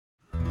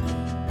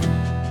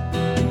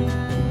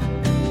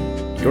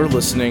You're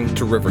listening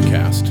to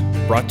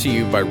Rivercast, brought to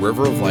you by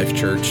River of Life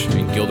Church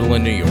in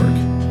Guilderland, New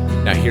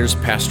York. Now here's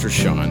Pastor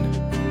Sean.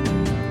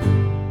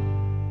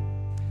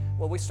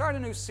 Well, we start a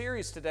new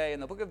series today in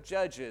the book of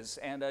Judges,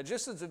 and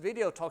just as the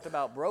video talked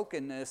about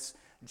brokenness,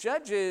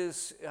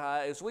 Judges,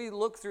 as we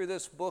look through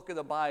this book of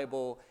the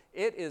Bible,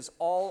 it is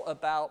all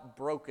about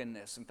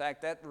brokenness. In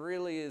fact, that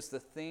really is the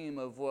theme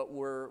of what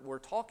we're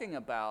talking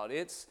about.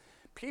 It's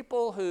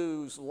people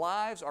whose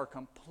lives are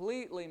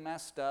completely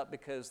messed up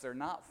because they're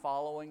not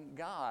following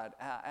God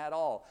at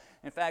all.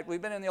 In fact,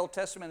 we've been in the Old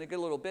Testament a good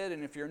little bit,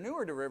 and if you're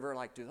newer to River,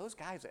 like, do those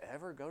guys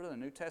ever go to the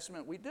New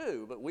Testament? We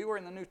do, but we were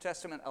in the New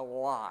Testament a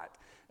lot,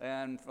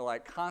 and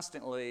like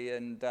constantly,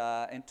 and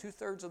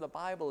 2/3 of the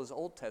Bible is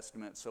Old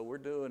Testament, so we're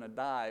doing a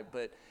dive.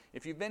 But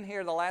if you've been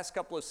here the last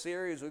couple of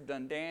series, we've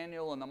done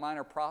Daniel and the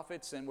Minor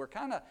Prophets, and we're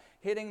kind of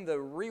hitting the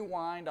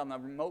rewind on the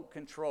remote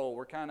control.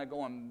 We're kind of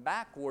going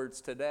backwards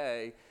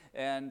today,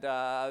 and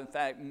in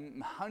fact,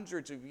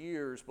 hundreds of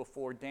years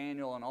before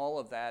Daniel and all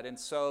of that. And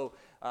so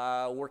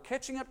we're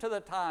catching up to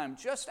the time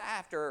just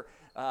after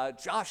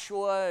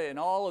Joshua and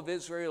all of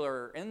Israel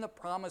are in the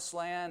promised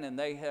land, and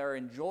they are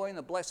enjoying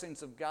the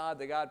blessings of God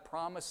that God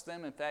promised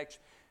them. In fact,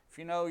 if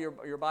you know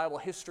your Bible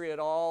history at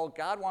all,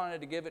 God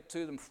wanted to give it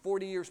to them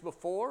 40 years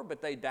before,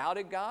 but they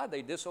doubted God,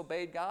 they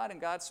disobeyed God, and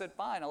God said,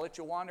 fine, I'll let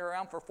you wander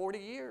around for 40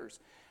 years.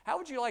 How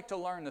would you like to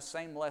learn the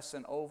same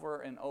lesson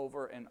over and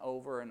over and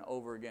over and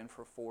over again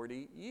for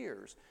 40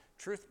 years?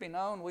 Truth be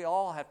known, we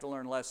all have to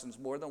learn lessons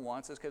more than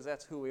once. It's because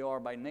that's who we are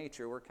by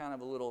nature. We're kind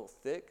of a little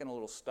thick and a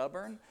little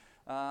stubborn,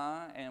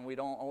 and we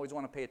don't always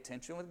want to pay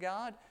attention with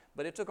God,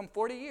 but it took them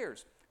 40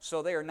 years.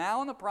 So they are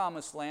now in the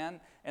promised land,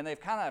 and they've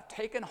kind of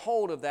taken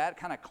hold of that,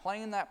 kind of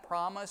claimed that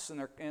promise,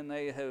 and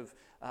they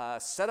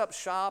have set up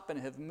shop and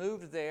have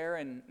moved there,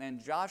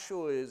 and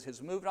Joshua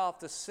has moved off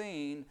the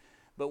scene.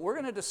 But we're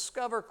going to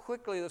discover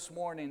quickly this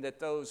morning that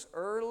those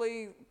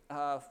early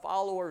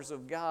followers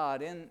of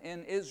God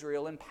in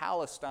Israel, in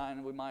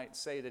Palestine, we might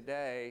say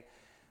today,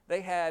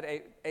 they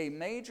had a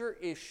major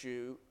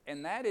issue,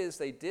 and that is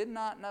they did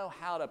not know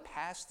how to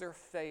pass their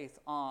faith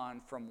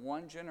on from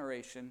one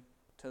generation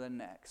to the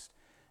next.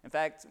 In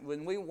fact,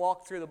 when we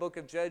walk through the book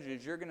of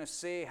Judges, you're going to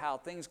see how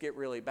things get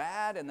really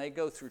bad, and they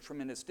go through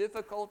tremendous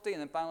difficulty,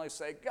 and then finally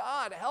say,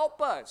 God,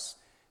 help us.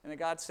 And then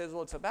God says,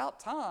 well, it's about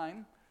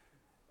time.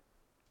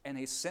 And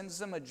he sends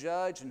them a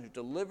judge and who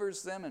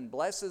delivers them and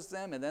blesses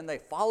them, and then they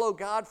follow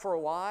God for a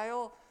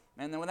while,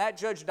 and then when that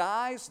judge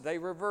dies, they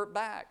revert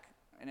back.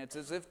 And it's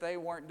as if they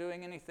weren't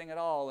doing anything at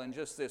all, and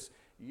just this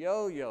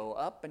yo-yo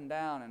up and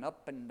down and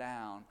up and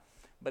down.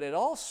 But it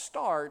all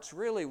starts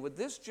really with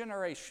this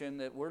generation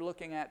that we're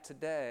looking at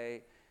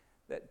today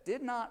that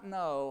did not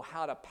know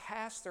how to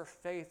pass their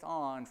faith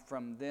on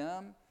from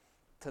them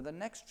to the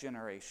next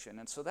generation.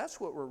 And so that's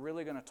what we're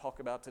really going to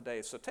talk about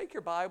today. So take your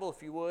Bible,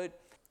 if you would.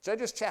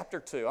 Judges chapter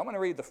 2. I'm going to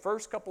read the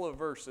first couple of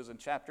verses in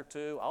chapter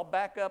 2. I'll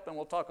back up and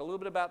we'll talk a little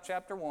bit about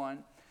chapter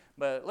 1.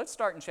 But let's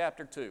start in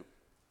chapter 2.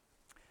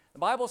 The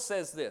Bible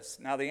says this,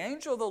 Now the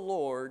angel of the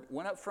Lord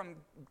went up from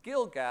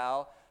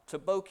Gilgal to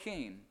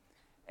Bochim,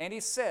 and he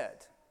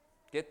said,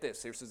 get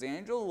this, this is the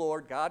angel of the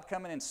Lord, God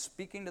coming and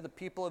speaking to the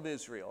people of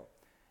Israel.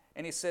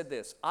 And he said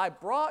this, I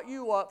brought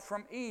you up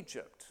from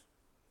Egypt.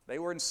 They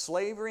were in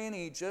slavery in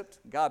Egypt.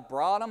 God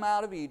brought them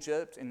out of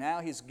Egypt, and now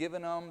he's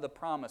given them the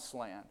promised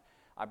land.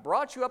 I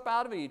brought you up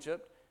out of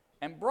Egypt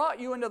and brought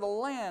you into the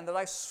land that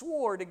I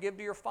swore to give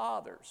to your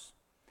fathers.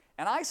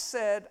 And I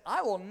said,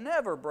 I will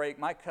never break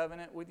my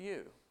covenant with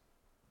you,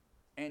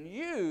 and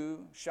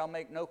you shall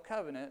make no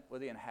covenant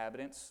with the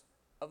inhabitants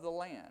of the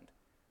land.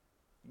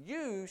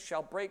 You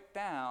shall break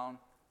down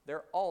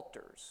their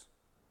altars.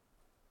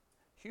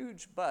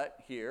 Huge but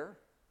here.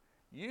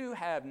 You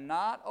have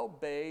not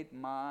obeyed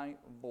my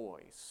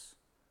voice.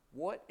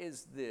 What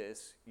is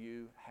this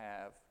you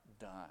have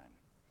done?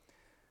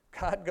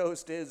 God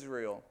goes to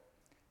Israel,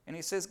 and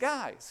he says,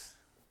 guys,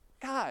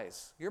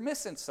 you're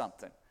missing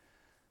something.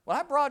 When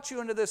I brought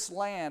you into this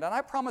land, and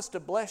I promised to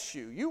bless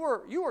you, you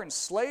were in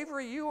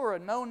slavery, you were a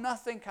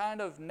know-nothing kind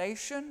of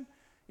nation.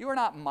 You were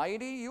not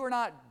mighty, you were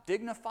not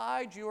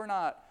dignified, you were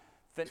not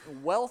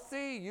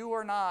wealthy, you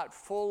were not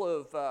full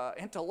of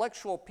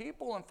intellectual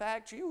people. In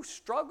fact, you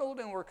struggled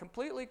and were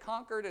completely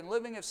conquered and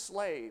living as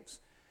slaves.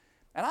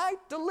 And I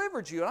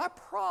delivered you, and I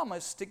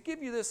promised to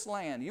give you this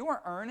land. You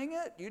weren't earning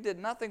it. You did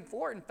nothing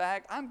for it. In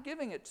fact, I'm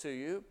giving it to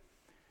you.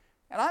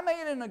 And I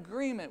made an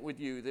agreement with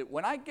you that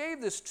when I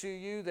gave this to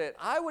you, that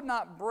I would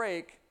not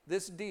break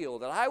this deal,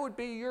 that I would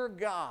be your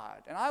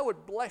God, and I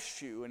would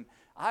bless you, and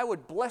I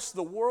would bless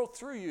the world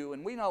through you.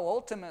 And we know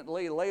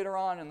ultimately later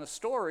on in the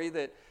story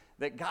that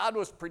God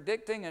was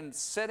predicting and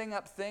setting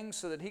up things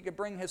so that he could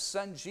bring his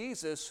son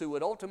Jesus, who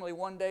would ultimately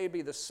one day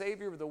be the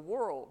Savior of the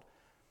world.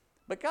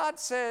 But God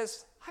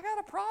says, I got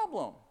a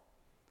problem.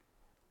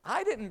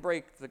 I didn't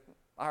break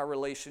our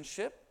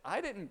relationship.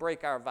 I didn't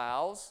break our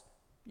vows.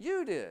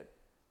 You did.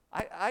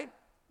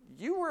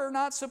 You were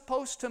not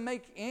supposed to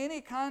make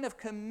any kind of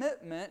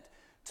commitment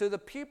to the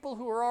people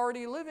who are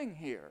already living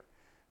here.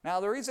 Now,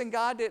 the reason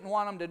God didn't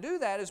want them to do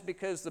that is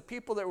because the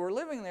people that were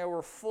living there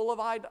were full of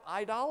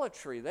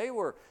idolatry. They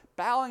were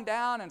bowing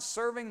down and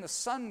serving the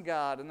sun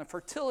god and the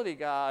fertility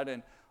god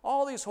and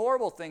all these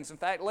horrible things. In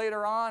fact,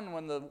 later on,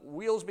 when the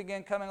wheels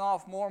began coming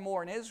off more and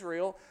more in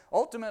Israel,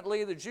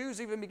 ultimately the Jews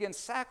even began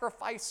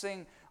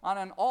sacrificing on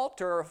an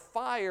altar of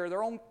fire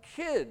their own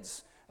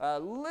kids,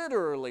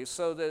 literally,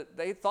 so that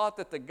they thought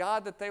that the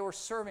God that they were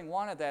serving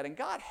wanted that. And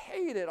God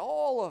hated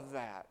all of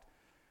that.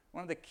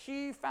 One of the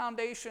key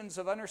foundations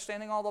of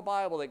understanding all the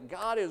Bible, that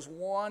God is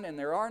one and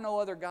there are no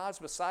other gods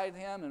beside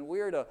Him, and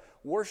we're to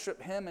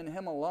worship Him and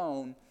Him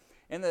alone.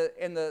 And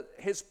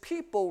His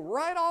people,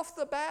 right off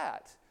the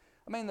bat,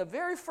 I mean, the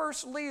very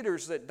first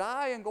leaders that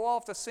die and go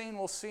off the scene,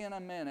 we'll see in a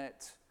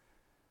minute,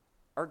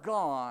 are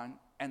gone,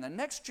 and the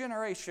next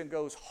generation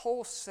goes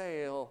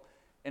wholesale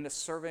into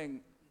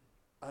serving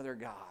other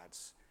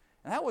gods.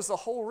 And that was the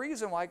whole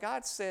reason why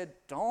God said,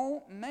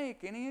 don't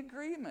make any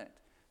agreement.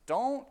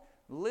 Don't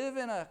live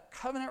in a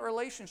covenant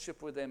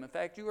relationship with them. In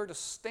fact, you are to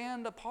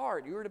stand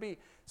apart. You are to be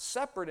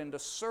separate and to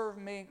serve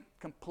me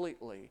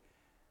completely.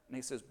 And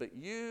He says, but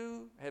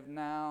you have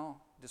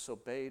now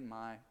disobeyed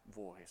my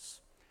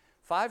voice.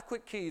 5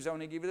 quick keys I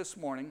want to give you this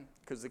morning,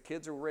 because the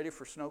kids are ready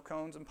for snow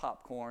cones and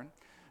popcorn.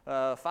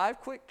 5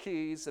 quick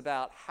keys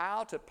about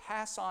how to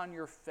pass on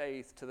your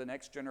faith to the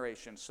next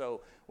generation.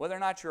 So whether or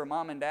not you're a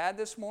mom and dad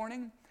this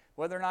morning,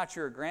 whether or not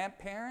you're a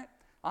grandparent,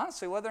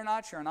 honestly, whether or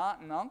not you're an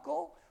aunt and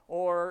uncle,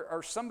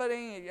 or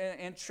somebody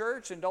in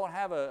church and don't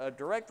have a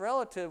direct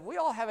relative, we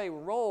all have a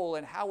role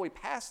in how we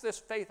pass this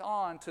faith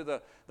on to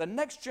the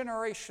next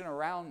generation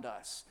around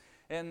us.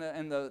 And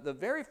the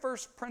very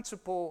first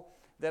principle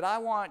that I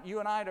want you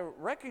and I to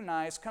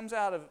recognize comes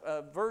out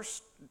of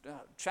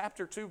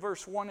chapter 2,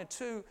 verse 1 and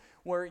 2,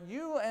 where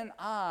you and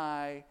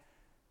I,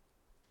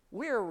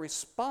 we are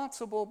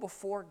responsible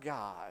before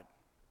God.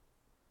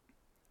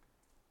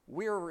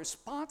 We are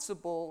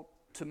responsible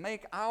to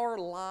make our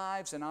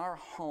lives and our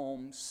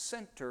homes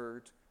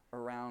centered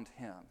around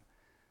Him.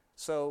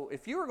 So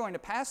if you are going to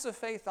pass the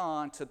faith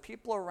on to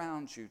people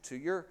around you, to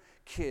your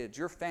kids,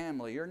 your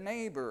family, your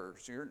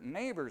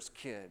neighbors'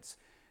 kids,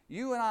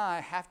 you and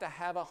I have to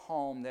have a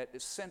home that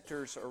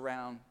centers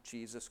around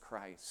Jesus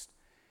Christ.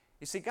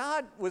 You see,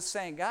 God was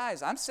saying,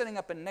 guys, I'm setting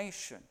up a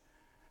nation,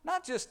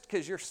 not just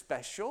because you're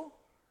special,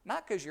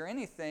 not because you're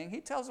anything. He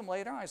tells them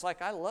later on, He's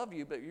like, I love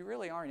you, but you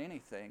really aren't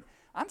anything.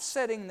 I'm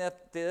setting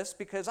this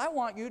because I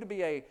want you to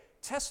be a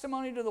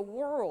testimony to the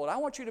world. I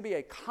want you to be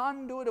a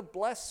conduit of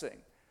blessing.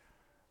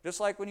 Just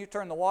like when you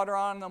turn the water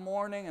on in the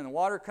morning and the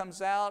water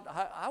comes out,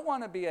 I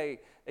want to be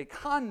a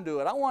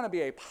conduit. I want to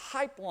be a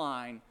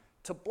pipeline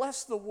to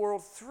bless the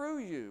world through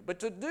you. But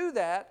to do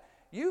that,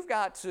 you've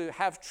got to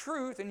have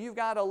truth and you've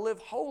got to live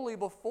holy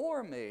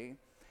before me,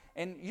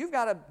 and you've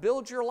got to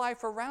build your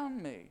life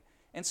around me.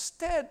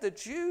 Instead, the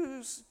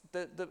Jews,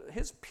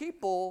 His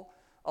people,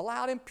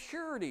 allowed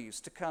impurities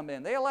to come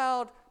in. They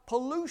allowed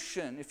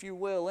pollution, if you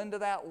will, into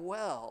that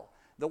well.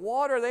 The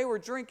water they were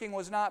drinking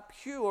was not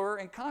pure,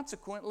 and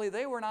consequently,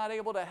 they were not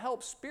able to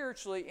help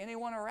spiritually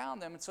anyone around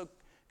them. And so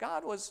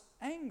God was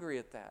angry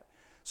at that.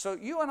 So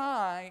you and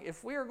I,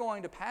 if we are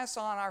going to pass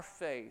on our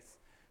faith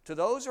to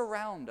those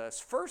around us,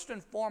 first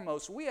and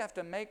foremost, we have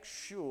to make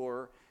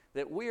sure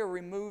that we are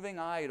removing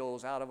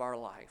idols out of our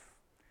life.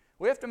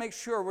 We have to make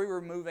sure we're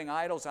removing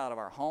idols out of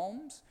our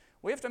homes.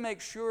 We have to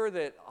make sure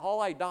that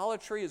all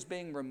idolatry is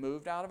being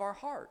removed out of our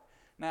heart.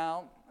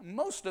 Now,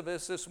 most of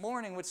us this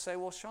morning would say,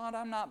 well, Sean,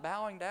 I'm not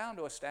bowing down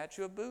to a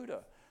statue of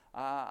Buddha.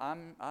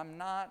 I'm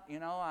not,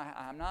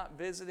 I'm not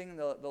visiting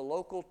the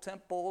local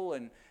temple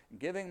and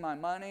giving my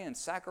money and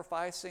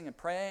sacrificing and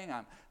praying.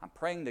 I'm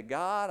praying to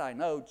God. I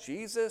know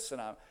Jesus,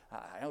 and I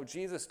know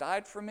Jesus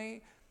died for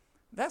me.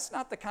 That's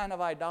not the kind of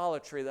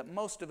idolatry that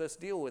most of us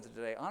deal with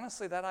today.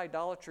 Honestly, that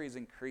idolatry is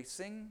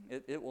increasing.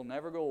 It will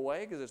never go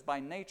away because it's by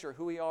nature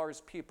who we are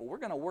as people. We're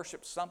going to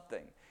worship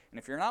something. And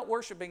if you're not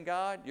worshiping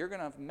God, you're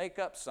going to make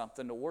up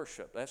something to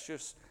worship.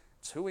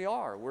 It's who we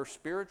are. We're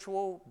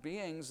spiritual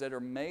beings that are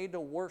made to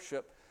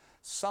worship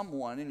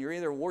someone, and you're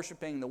either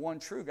worshiping the one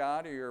true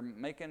God or you're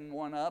making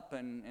one up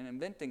and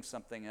inventing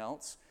something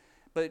else.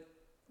 But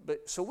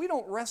so we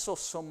don't wrestle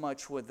so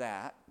much with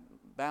that,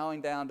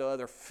 bowing down to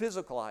other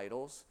physical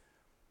idols.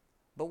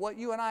 But what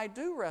you and I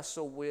do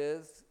wrestle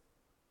with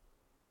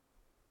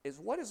is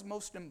what is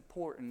most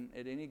important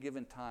at any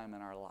given time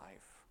in our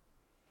life.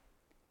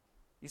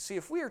 You see,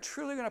 if we are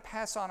truly going to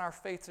pass on our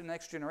faith to the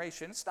next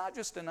generation, it's not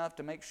just enough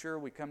to make sure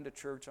we come to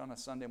church on a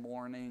Sunday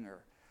morning,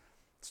 or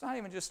it's not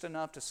even just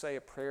enough to say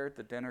a prayer at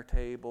the dinner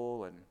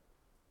table and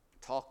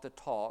talk the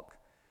talk.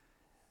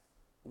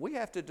 We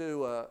have to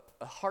do a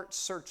heart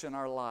search in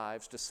our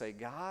lives to say,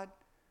 God,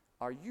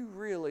 are you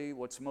really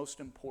what's most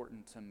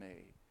important to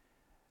me?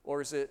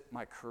 Or is it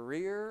my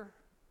career?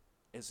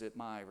 Is it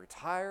my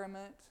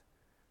retirement?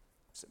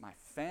 Is it my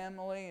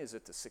family? Is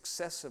it the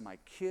success of my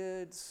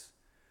kids?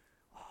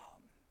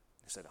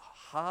 Is it a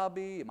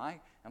hobby? Am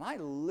I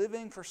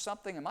living for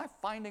something? Am I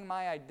finding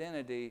my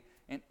identity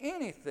in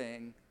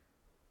anything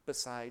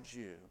besides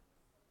you?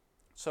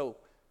 So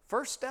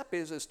first step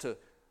is to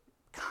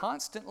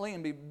constantly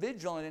and be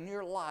vigilant in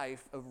your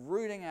life of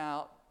rooting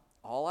out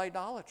all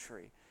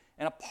idolatry.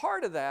 And a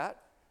part of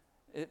that,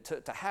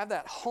 to have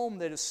that home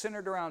that is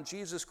centered around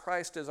Jesus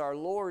Christ as our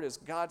Lord, as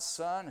God's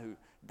Son, who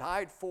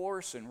died for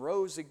us and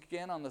rose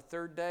again on the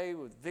third day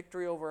with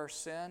victory over our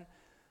sin,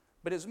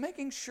 but is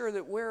making sure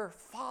that we're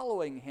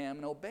following Him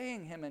and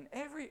obeying Him in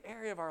every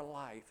area of our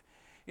life.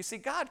 You see,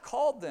 God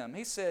called them.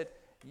 He said,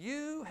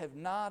 "You have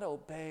not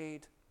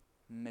obeyed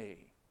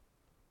me.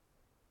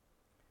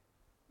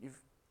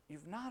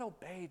 You've not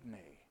obeyed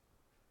me."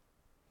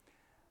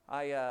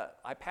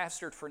 I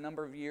pastored for a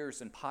number of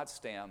years in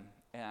Potsdam,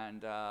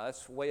 and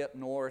that's way up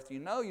north. You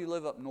know you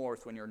live up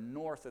north when you're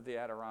north of the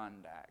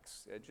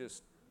Adirondacks.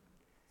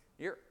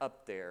 You're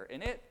up there.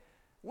 And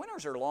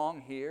winters are long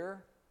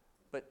here,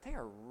 but they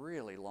are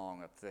really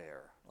long up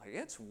there. Like,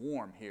 it's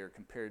warm here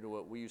compared to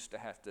what we used to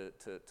have to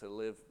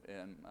live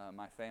in,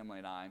 my family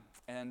and I.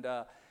 And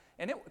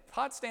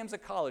Potsdam's a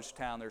college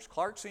town. There's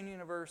Clarkson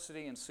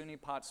University and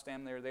SUNY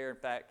Potsdam. They're there. In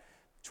fact,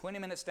 20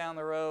 minutes down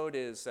the road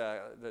is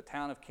the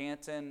town of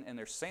Canton, and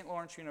there's St.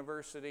 Lawrence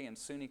University and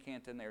SUNY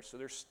Canton there. So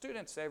there's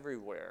students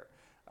everywhere.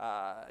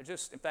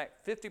 In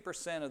fact,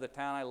 50% of the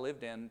town I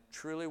lived in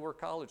truly were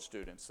college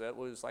students. That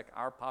was like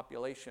our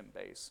population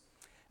base.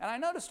 And I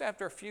noticed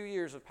after a few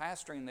years of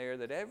pastoring there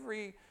that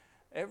every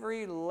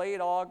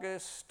late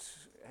August,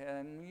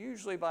 and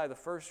usually by the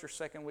first or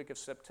second week of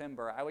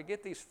September, I would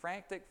get these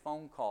frantic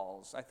phone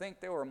calls. I think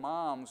there were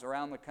moms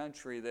around the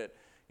country that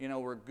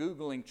were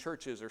Googling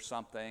churches or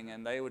something,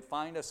 and they would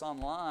find us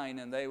online,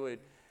 and they would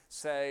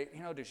say,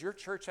 "Does your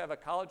church have a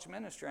college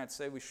ministry?" I'd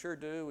say, "We sure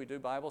do. We do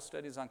Bible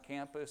studies on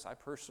campus. I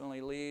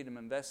personally lead. I'm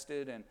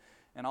invested and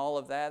all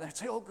of that." And I'd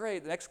say, "Oh,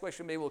 great." The next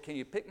question would be, "Well, can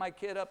you pick my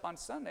kid up on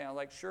Sunday?" I was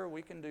like, "Sure,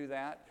 we can do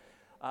that."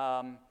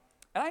 And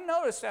I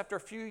noticed after a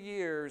few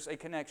years a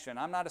connection.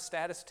 I'm not a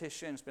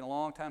statistician. It's been a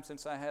long time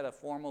since I had a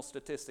formal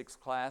statistics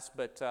class,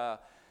 but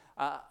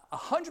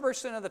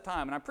 100% of the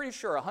time, and I'm pretty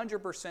sure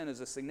 100% is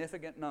a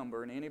significant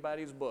number in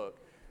anybody's book,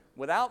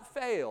 without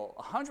fail,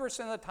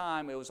 100% of the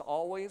time, it was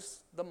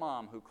always the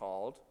mom who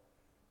called,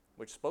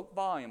 which spoke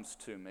volumes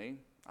to me.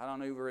 I don't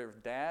know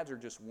if dads are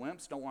just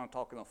wimps, don't want to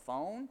talk on the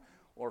phone,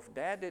 or if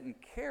dad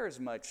didn't care as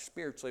much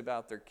spiritually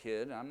about their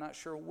kid. I'm not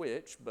sure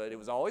which, but it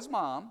was always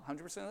mom,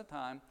 100% of the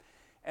time.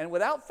 And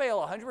without fail,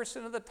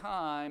 100% of the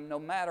time, no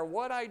matter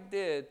what I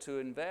did to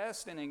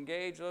invest and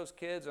engage those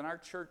kids, and our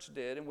church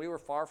did, and we were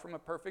far from a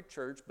perfect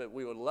church, but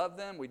we would love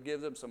them, we'd give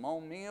them some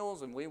home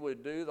meals, and we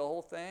would do the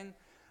whole thing.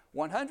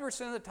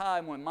 100% of the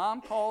time when mom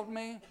called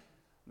me,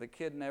 the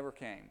kid never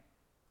came.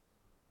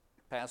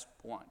 Past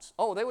once.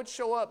 Oh, they would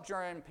show up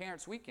during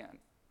parents' weekend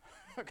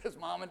because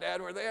mom and dad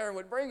were there and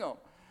would bring them.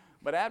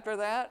 But after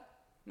that,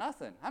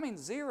 nothing. I mean,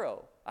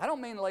 zero. I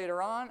don't mean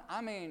later on. I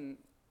mean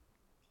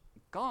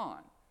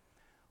gone.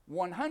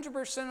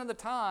 100% of the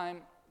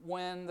time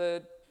when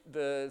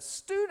the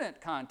student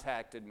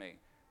contacted me,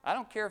 I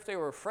don't care if they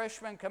were a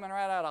freshman coming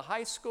right out of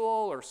high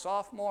school or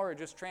sophomore or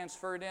just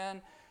transferred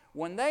in,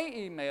 when they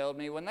emailed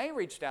me, when they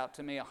reached out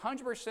to me,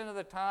 100% of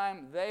the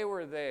time they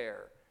were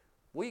there.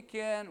 Week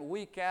in,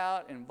 week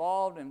out,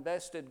 involved,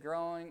 invested,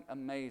 growing,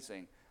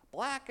 amazing.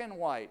 Black and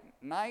white,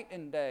 night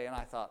and day. And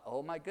I thought,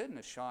 oh my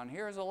goodness, Sean,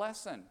 here's a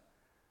lesson.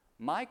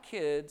 My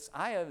kids,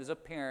 I as a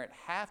parent,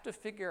 have to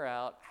figure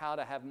out how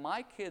to have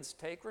my kids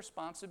take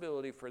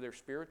responsibility for their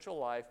spiritual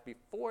life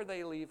before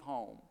they leave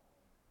home.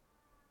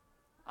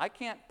 I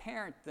can't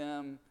parent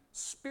them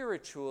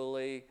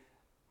spiritually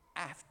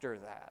after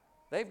that.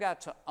 They've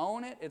got to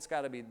own it. It's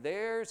got to be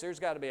theirs. There's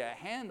got to be a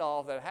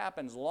handoff that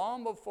happens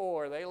long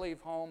before they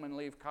leave home and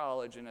leave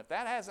college. And if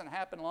that hasn't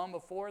happened long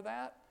before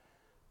that,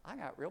 I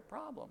got real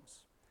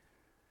problems.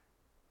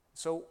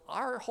 So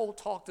our whole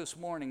talk this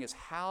morning is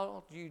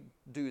how do you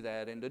do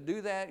that? And to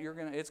do that,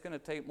 it's going to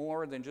take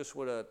more than just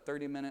what a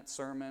 30-minute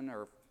sermon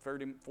or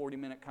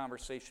 40-minute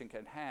conversation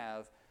can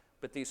have.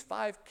 But these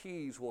 5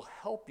 keys will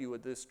help you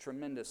with this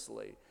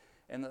tremendously.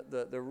 And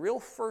the real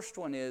first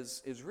one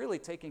is really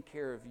taking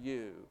care of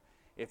you.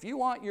 If you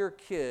want your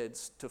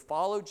kids to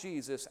follow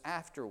Jesus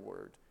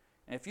afterward,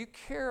 and if you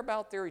care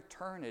about their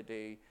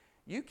eternity,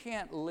 you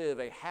can't live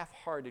a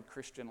half-hearted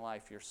Christian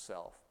life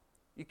yourself.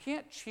 You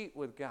can't cheat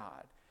with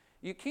God.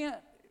 You can't,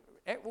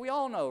 we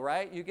all know,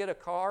 right? You get a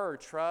car or a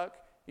truck,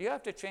 you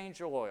have to change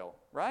the oil,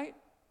 right?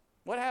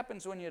 What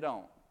happens when you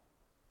don't?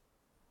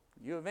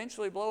 You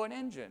eventually blow an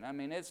engine. I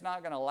mean, it's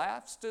not going to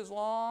last as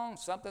long.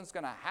 Something's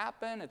going to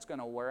happen. It's going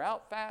to wear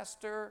out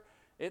faster.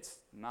 It's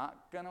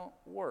not going to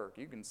work.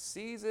 You can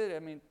seize it. I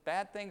mean,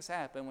 bad things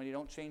happen when you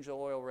don't change the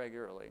oil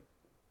regularly.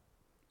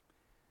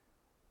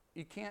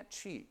 You can't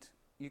cheat.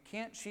 You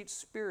can't cheat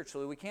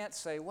spiritually. We can't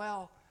say,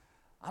 well,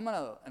 I'm going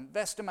to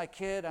invest in my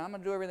kid, and I'm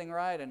going to do everything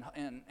right and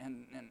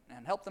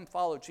help them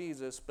follow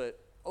Jesus. But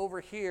over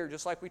here,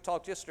 just like we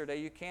talked yesterday,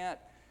 you can't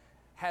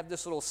have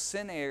this little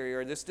sin area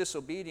or this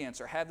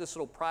disobedience or have this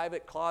little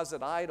private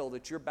closet idol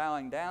that you're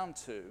bowing down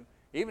to.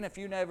 Even if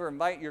you never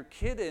invite your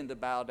kid in to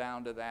bow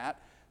down to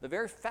that, the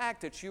very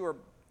fact that you are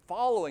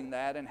following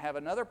that and have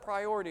another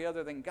priority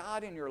other than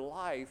God in your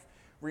life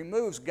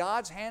removes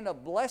God's hand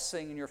of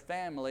blessing in your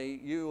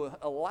family, you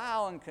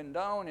allow and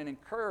condone and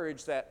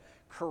encourage that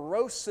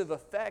corrosive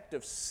effect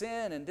of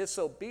sin and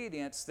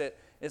disobedience that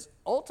is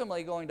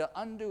ultimately going to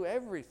undo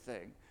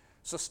everything.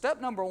 So step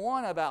number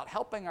one about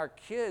helping our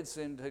kids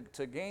and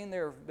to gain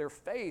their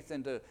faith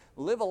and to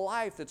live a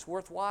life that's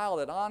worthwhile,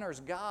 that honors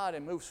God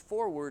and moves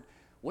forward,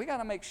 we got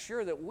to make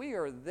sure that we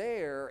are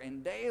there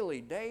and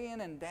daily, day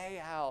in and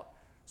day out,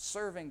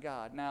 serving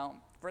God. Now,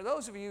 for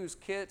those of you whose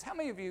kids, how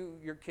many of you,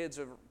 your kids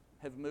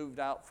have moved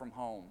out from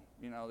home?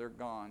 You know, they're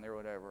gone, they're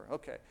whatever.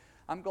 Okay,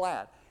 I'm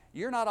glad.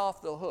 You're not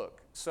off the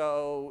hook.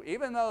 So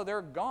even though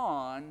they're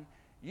gone,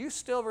 you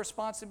still have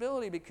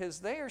responsibility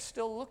because they are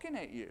still looking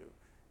at you.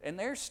 And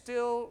they're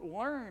still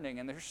learning,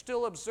 and they're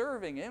still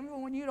observing,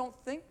 even when you don't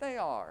think they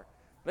are.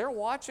 They're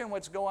watching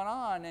what's going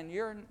on, and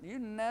you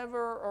never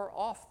are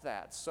off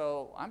that.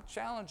 So I'm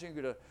challenging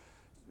you to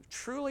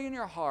truly in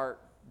your heart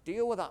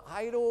deal with the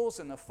idols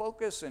and the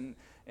focus,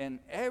 and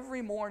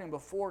every morning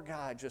before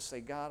God, just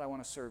say, God, I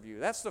want to serve you.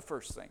 That's the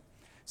first thing.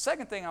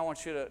 Second thing I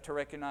want you to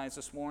recognize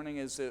this morning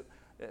is that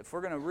if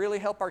we're going to really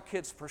help our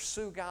kids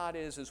pursue God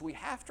is we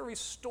have to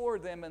restore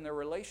them in their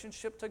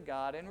relationship to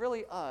God, and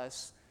really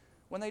us,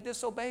 when they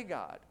disobey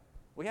God.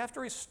 We have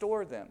to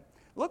restore them.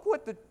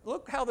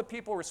 Look how the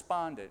people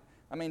responded.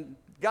 I mean,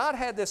 God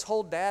had this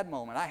whole dad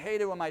moment. I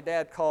hated when my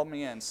dad called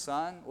me in,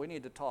 son, we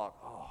need to talk.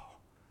 Oh,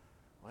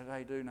 what did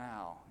I do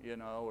now? You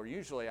know, or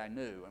usually I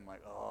knew. I'm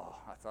like, oh,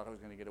 I thought I was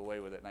going to get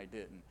away with it, and I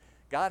didn't.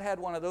 God had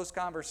one of those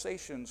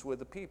conversations with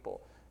the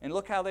people. And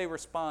look how they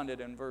responded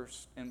in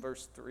verse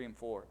 3 and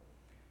 4.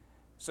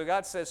 So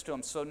God says to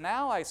them, so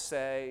now I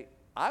say,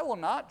 I will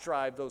not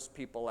drive those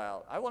people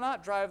out. I will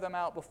not drive them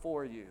out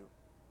before you.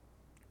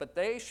 But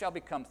they shall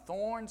become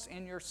thorns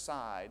in your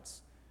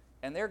sides,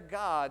 and their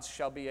gods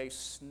shall be a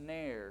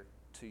snare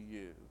to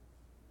you.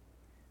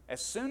 As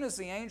soon as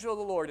the angel of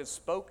the Lord had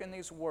spoken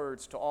these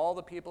words to all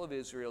the people of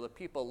Israel, the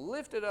people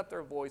lifted up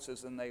their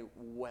voices and they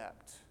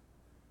wept.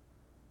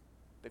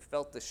 They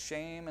felt the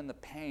shame and the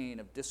pain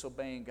of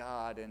disobeying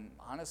God, and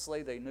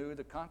honestly, they knew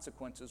the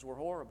consequences were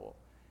horrible.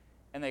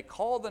 And they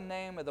called the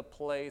name of the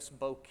place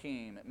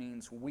Bochim. It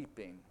means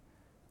weeping.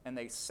 And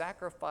they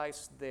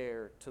sacrificed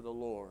there to the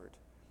Lord.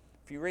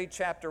 If you read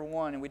chapter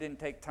 1, and we didn't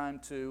take time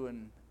to,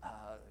 and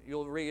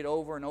you'll read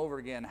over and over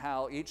again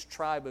how each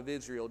tribe of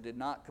Israel did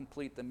not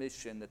complete the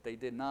mission, that they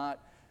did not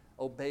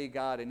obey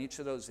God in each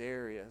of those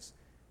areas.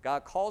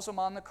 God calls them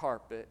on the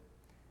carpet,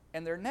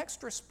 and their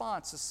next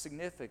response is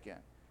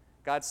significant.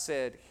 God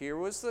said, here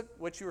was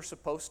what you were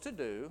supposed to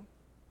do.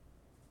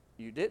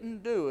 You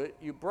didn't do it.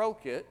 You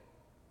broke it.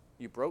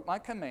 You broke my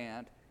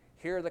command.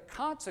 Here are the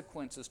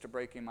consequences to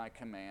breaking my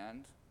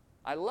command.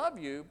 I love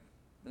you,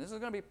 and this is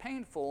going to be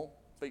painful,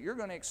 but you're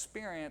going to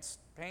experience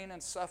pain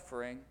and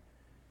suffering.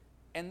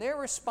 And their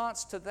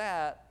response to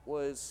that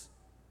was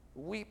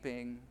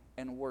weeping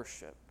and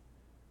worship.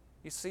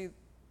 You see,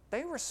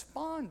 they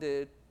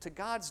responded to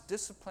God's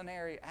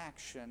disciplinary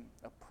action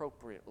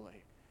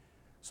appropriately.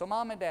 So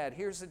mom and dad,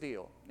 here's the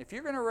deal. If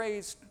you're going to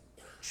raise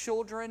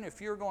children,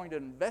 if you're going to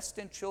invest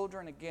in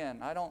children, again,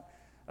 I don't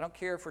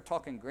care if we're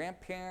talking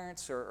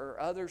grandparents or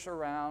others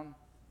around.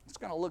 It's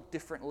going to look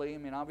differently. I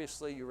mean,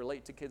 obviously, you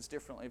relate to kids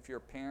differently if you're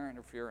a parent,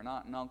 or if you're an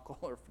aunt and uncle,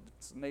 or if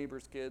it's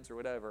neighbor's kids or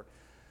whatever.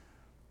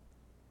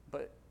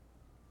 But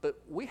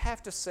we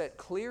have to set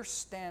clear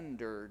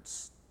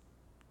standards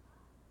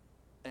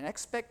and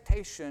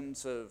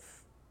expectations of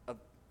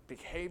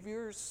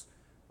behaviors,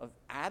 of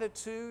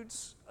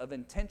attitudes, of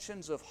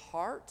intentions of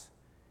heart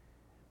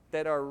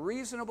that are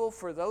reasonable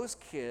for those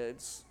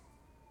kids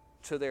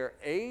to their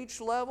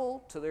age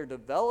level, to their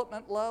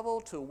development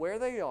level, to where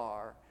they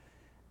are.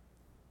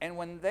 And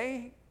when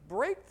they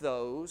break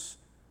those,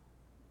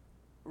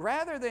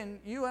 rather than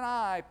you and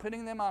I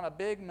putting them on a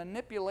big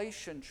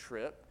manipulation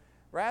trip,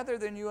 rather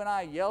than you and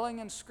I yelling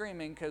and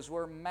screaming because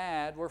we're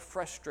mad, we're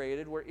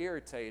frustrated, we're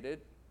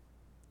irritated,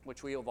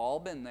 which we have all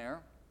been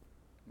there,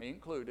 me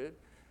included,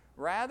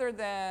 rather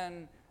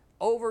than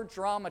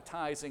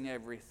over-dramatizing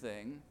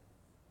everything,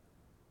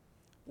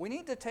 we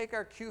need to take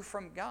our cue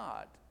from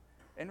God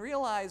and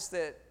realize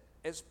that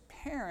as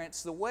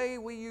parents, the way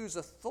we use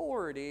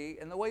authority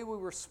and the way we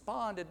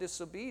respond to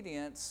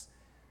disobedience,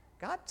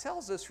 God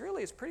tells us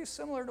really is pretty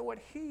similar to what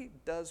He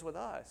does with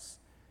us.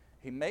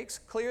 He makes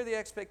clear the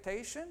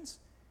expectations.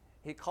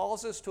 He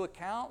calls us to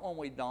account when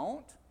we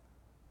don't.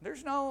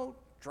 There's no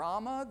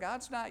drama.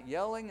 God's not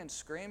yelling and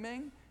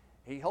screaming.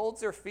 He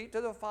holds their feet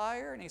to the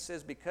fire and He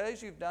says,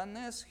 because you've done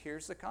this,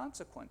 here's the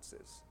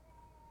consequences.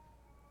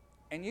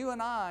 And you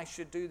and I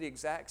should do the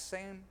exact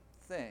same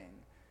thing.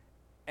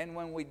 And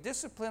when we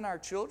discipline our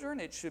children,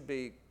 it should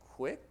be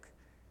quick.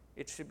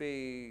 It should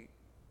be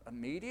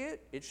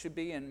immediate. It should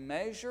be in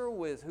measure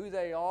with who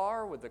they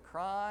are, with the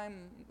crime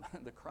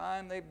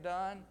they've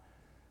done.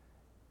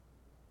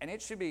 And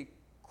it should be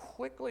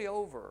quickly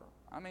over.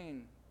 I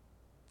mean,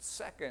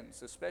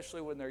 seconds,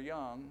 especially when they're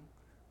young.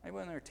 Maybe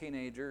when they're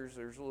teenagers,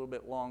 there's a little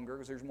bit longer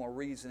because there's more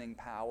reasoning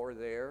power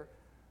there.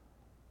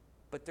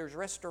 But there's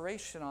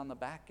restoration on the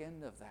back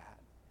end of that.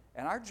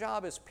 And our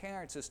job as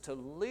parents is to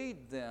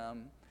lead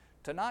them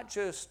to not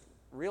just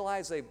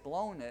realize they've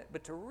blown it,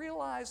 but to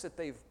realize that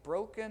they've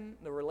broken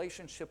the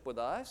relationship with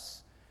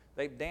us.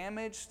 They've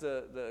damaged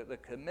the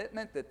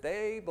commitment that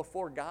they,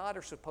 before God,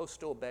 are supposed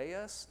to obey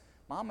us.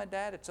 Mom and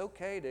Dad, it's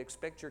okay to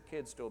expect your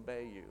kids to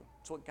obey you.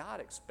 It's what God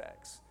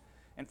expects.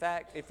 In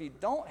fact, if you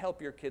don't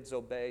help your kids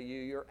obey you,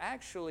 you're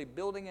actually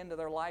building into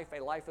their life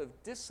a life of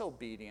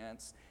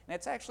disobedience, and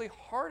it's actually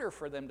harder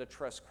for them to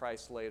trust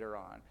Christ later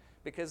on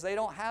because they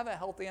don't have a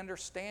healthy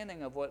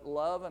understanding of what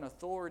love and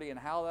authority and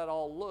how that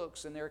all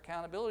looks in their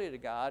accountability to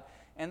God,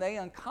 and they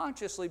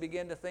unconsciously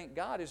begin to think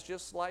God is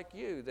just like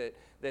you,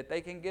 that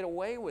they can get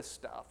away with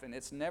stuff and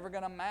it's never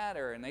going to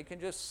matter, and they can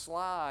just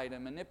slide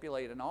and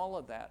manipulate and all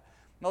of that.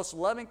 Most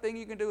loving thing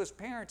you can do as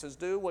parents is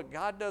do what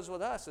God does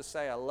with us, is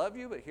say, I love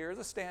you, but here are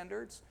the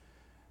standards.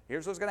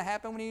 Here's what's going to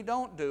happen when you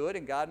don't do it,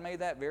 and God made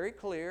that very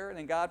clear. And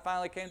then God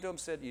finally came to him and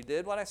said, you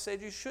did what I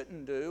said you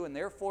shouldn't do, and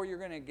therefore you're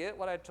going to get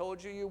what I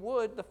told you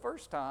would the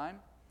first time.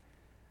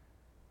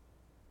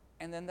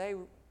 And then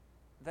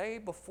they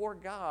before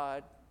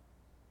God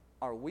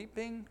are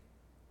weeping,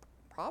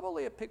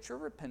 probably a picture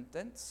of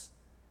repentance,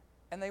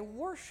 and they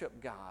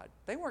worship God.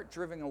 They weren't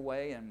driven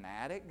away and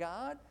mad at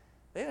God.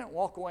 They didn't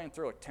walk away and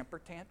throw a temper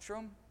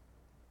tantrum.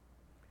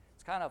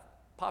 It's kind of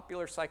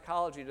popular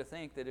psychology to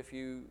think that if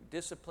you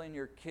discipline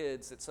your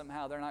kids that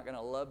somehow they're not going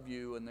to love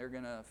you and they're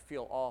going to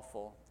feel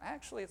awful.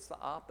 Actually, it's the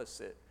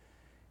opposite.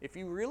 If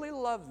you really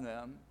love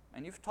them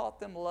and you've taught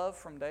them love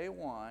from day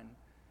one,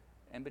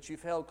 but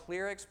you've held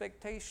clear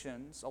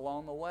expectations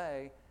along the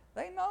way,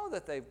 they know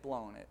that they've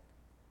blown it.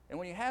 And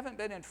when you haven't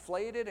been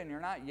inflated and you're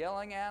not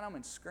yelling at them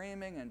and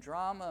screaming and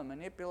drama and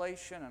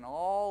manipulation and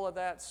all of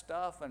that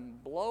stuff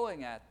and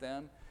blowing at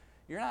them,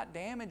 you're not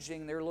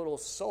damaging their little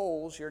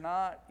souls. You're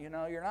not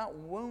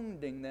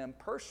wounding them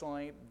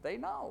personally. They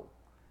know.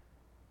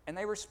 And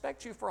they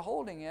respect you for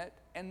holding it.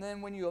 And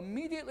then when you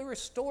immediately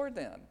restore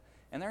them,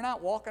 and they're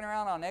not walking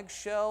around on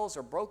eggshells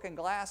or broken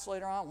glass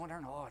later on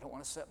wondering, I don't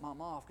want to set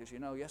Mom off because,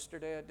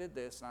 yesterday I did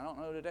this and I don't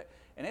know today.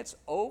 And it's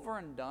over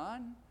and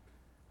done.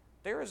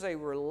 There is a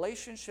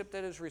relationship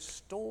that is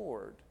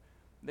restored.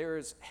 There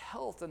is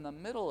health in the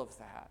middle of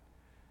that.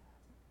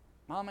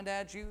 Mom and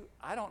Dad,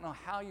 I don't know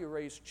how you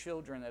raise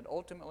children that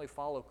ultimately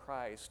follow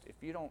Christ if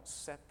you don't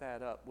set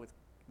that up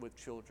with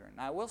children.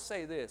 Now, I will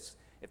say this.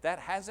 If that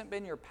hasn't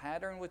been your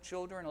pattern with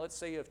children, let's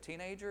say you have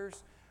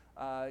teenagers,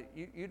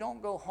 you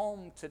don't go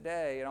home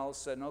today and all of a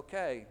sudden,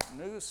 okay,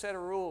 new set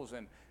of rules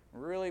and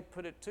really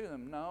put it to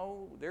them.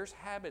 No, there's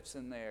habits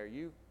in there.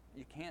 You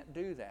can't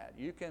do that.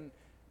 You can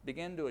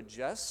begin to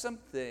adjust some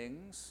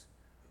things,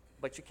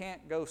 but you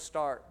can't go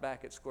start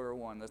back at square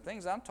one. The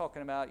things I'm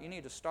talking about, you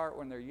need to start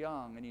when they're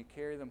young and you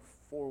carry them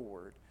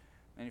forward.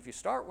 And if you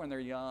start when they're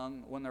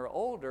young, when they're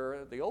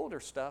older, the older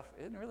stuff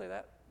isn't really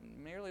that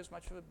nearly as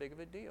much of a big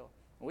of a deal.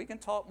 We can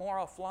talk more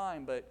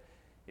offline, but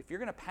if you're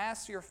going to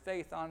pass your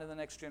faith on to the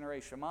next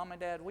generation, Mom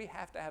and Dad, we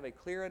have to have a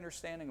clear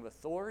understanding of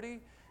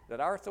authority, that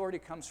our authority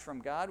comes from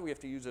God. We have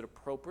to use it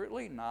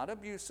appropriately, not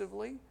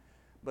abusively,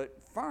 but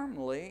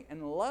firmly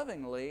and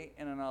lovingly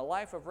and in a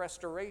life of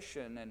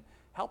restoration, and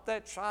help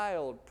that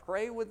child,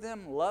 pray with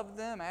them, love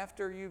them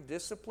after you've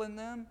disciplined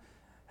them,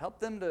 help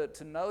them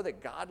to know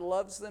that God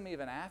loves them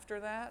even after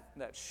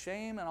that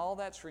shame and all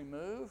that's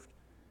removed.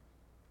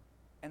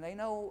 And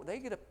they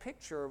get a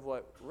picture of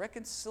what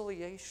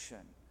reconciliation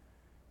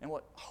and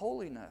what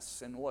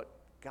holiness and what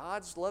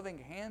God's loving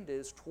hand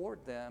is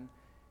toward them,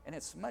 and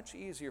it's much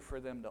easier for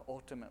them to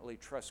ultimately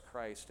trust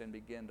Christ and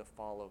begin to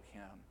follow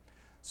Him.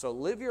 So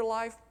live your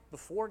life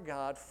before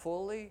God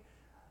fully.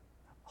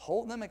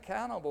 Hold them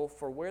accountable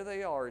for where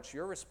they are. It's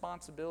your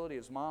responsibility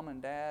as mom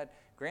and dad.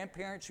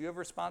 Grandparents, you have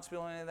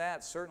responsibility in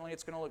that. Certainly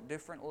it's going to look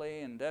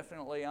differently, and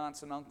definitely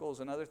aunts and uncles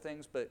and other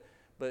things, but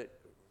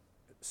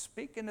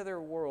speak into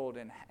their world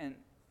and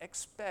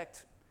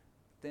expect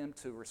them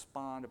to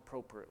respond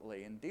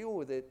appropriately and deal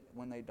with it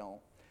when they don't.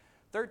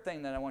 Third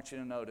thing that I want you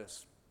to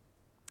notice,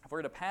 if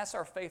we're going to pass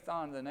our faith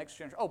on to the next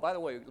generation. Oh, by the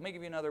way, let me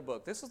give you another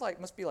book. This is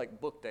must be like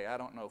book day. I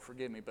don't know.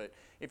 Forgive me, but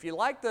if you're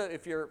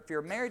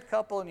a married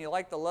couple and you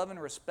like the Love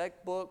and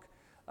Respect book,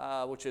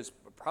 which is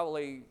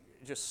probably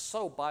just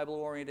so Bible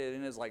oriented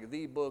and is like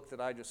the book that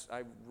I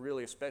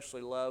really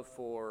especially love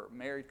for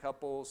married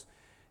couples.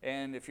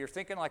 And if you're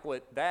thinking like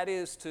what that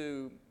is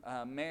to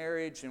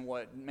marriage and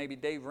what maybe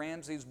Dave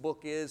Ramsey's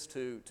book is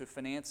to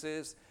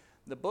finances,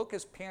 the book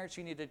as parents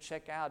you need to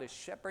check out is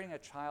Shepherding a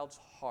Child's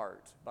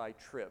Heart by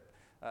Tripp.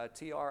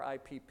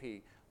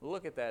 Tripp.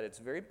 Look at that. It's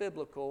very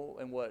biblical,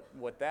 and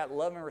what that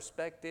love and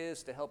respect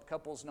is to help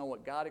couples know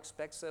what God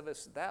expects of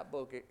us. That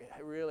book, it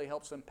really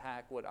helps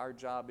unpack what our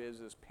job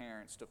is as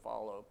parents to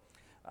follow.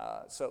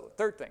 So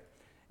third thing,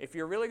 if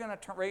you're really going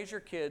to raise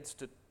your kids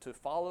to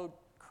follow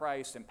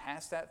Christ and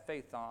pass that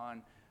faith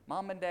on,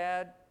 mom and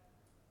dad,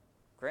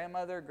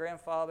 grandmother,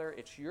 grandfather,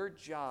 it's your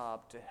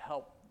job to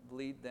help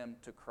lead them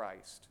to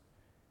Christ.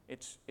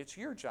 It's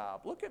your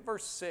job. Look at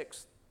verse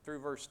 6 through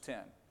verse 10.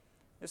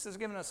 This is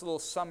giving us a little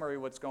summary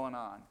of what's going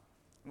on.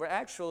 Well,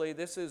 actually,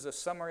 this is a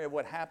summary of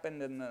what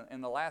happened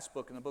in the last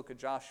book, in the book of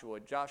Joshua.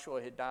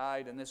 Joshua had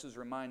died, and this is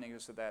reminding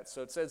us of that.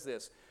 So it says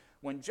this: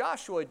 when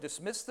Joshua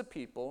dismissed the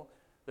people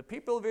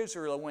of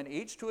Israel went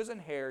each to his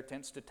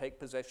inheritance to take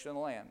possession of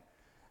the land.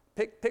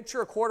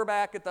 Picture a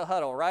quarterback at the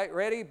huddle, right?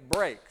 Ready,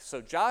 break.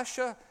 So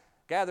Joshua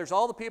gathers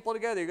all the people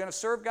together. You're going to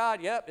serve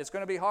God? Yep. It's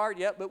going to be hard?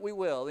 Yep, but we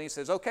will. And he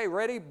says, okay,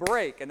 ready,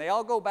 break. And they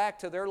all go back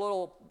to their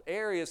little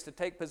areas to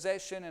take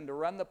possession and to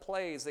run the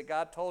plays that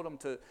God told them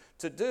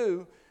to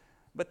do.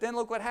 But then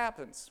look what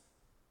happens.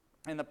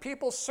 And the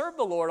people served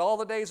the Lord all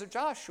the days of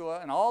Joshua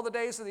and all the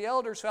days of the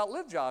elders who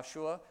outlived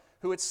Joshua,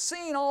 who had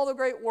seen all the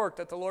great work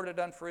that the Lord had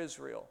done for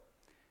Israel.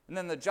 And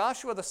then the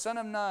Joshua, the son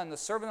of Nun, the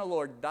servant of the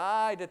Lord,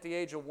 died at the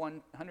age of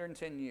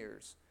 110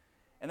 years.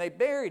 And they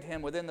buried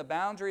him within the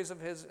boundaries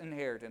of his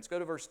inheritance. Go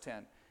to verse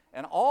 10.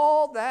 And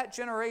all that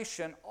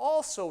generation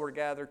also were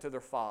gathered to their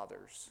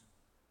fathers.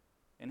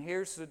 And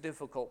here's the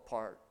difficult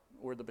part,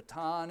 where the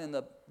baton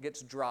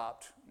gets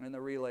dropped in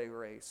the relay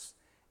race.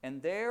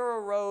 And there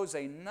arose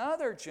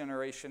another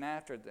generation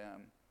after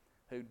them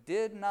who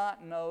did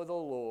not know the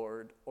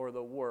Lord or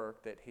the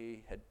work that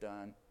he had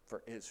done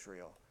for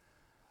Israel.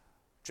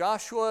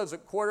 Joshua, as a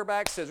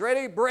quarterback, says,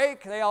 ready,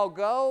 break. They all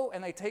go,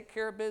 and they take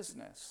care of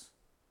business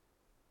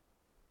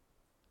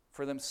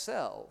for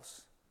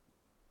themselves.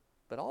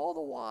 But all the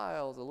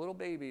while, the little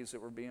babies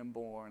that were being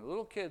born, the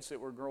little kids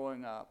that were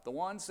growing up, the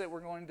ones that were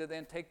going to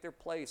then take their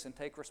place and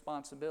take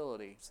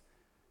responsibilities,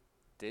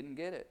 didn't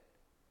get it.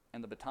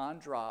 And the baton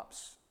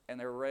drops, and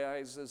there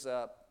rises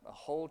up a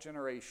whole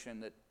generation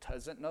that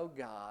doesn't know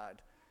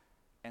God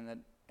and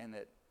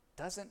that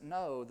doesn't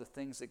know the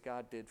things that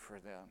God did for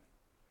them.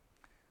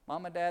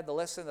 Mom and Dad, the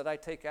lesson that I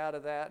take out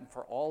of that, and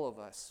for all of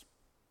us,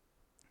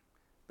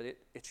 but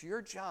it's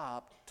your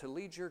job to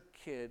lead your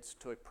kids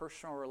to a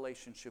personal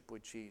relationship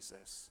with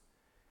Jesus.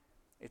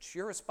 It's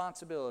your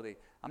responsibility.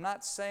 I'm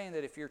not saying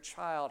that if your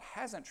child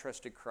hasn't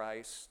trusted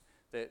Christ,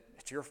 that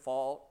it's your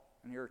fault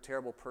and you're a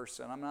terrible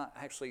person. I'm not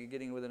actually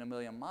getting within a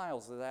million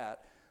miles of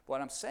that.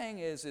 What I'm saying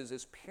is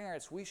as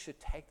parents, we should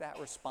take that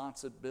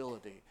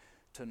responsibility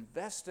to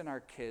invest in our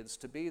kids,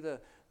 to be the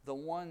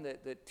one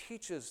that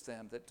teaches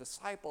them, that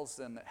disciples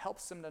them, that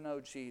helps them to know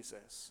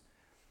Jesus.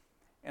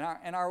 In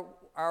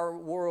our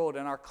world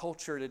and our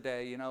culture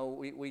today,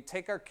 we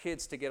take our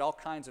kids to get all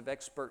kinds of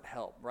expert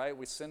help, right?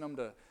 We send them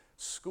to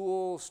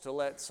schools to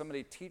let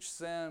somebody teach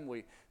them.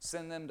 We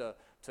send them to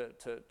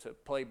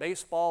play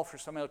baseball for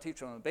somebody to teach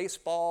them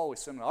baseball. We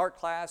send them to art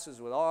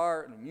classes with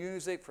art and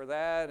music for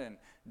that, and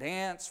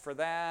dance for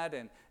that,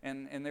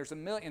 and there's a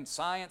million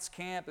science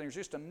camp, and there's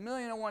just a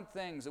million and one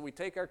things that we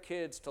take our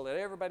kids to let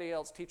everybody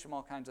else teach them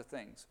all kinds of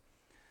things.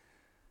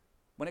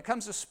 When it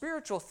comes to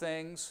spiritual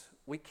things,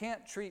 we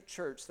can't treat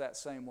church that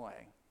same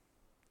way.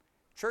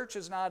 Church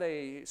is not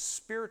a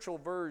spiritual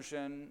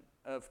version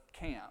of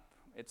camp.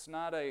 It's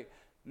not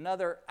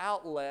another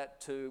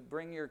outlet to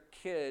bring your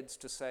kids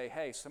to say,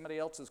 hey, somebody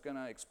else is going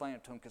to explain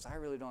it to them because I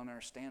really don't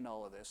understand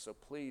all of this, so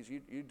please,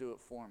 you do it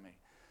for me.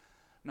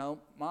 No,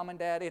 Mom and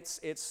Dad, it's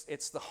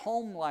the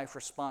home life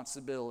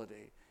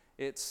responsibility.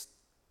 It's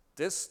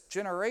this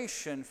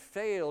generation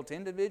failed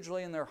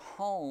individually in their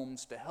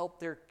homes to help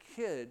their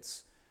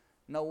kids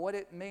know what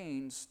it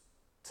means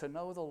to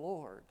know the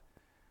Lord.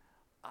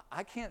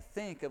 I cannot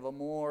think of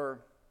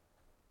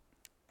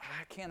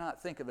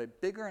a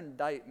bigger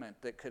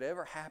indictment that could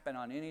ever happen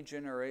on any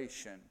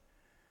generation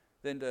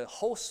than to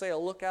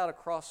wholesale look out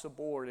across the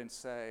board and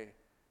say,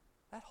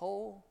 that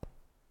whole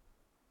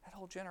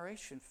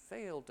generation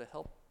failed to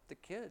help the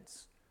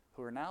kids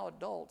who are now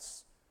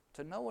adults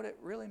to know what it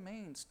really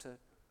means to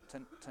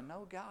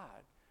know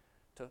God,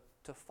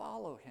 to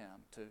follow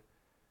Him, to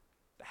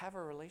have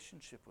a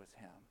relationship with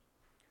Him.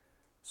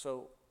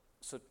 So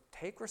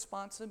take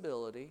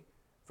responsibility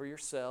for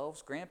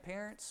yourselves.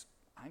 Grandparents,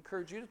 I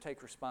encourage you to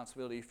take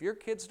responsibility. If your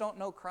kids don't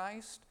know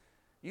Christ,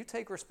 you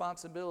take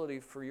responsibility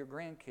for your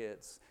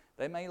grandkids.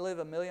 They may live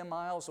a million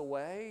miles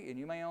away, and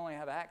you may only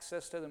have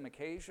access to them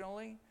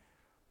occasionally,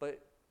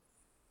 but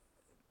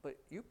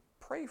you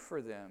pray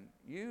for them.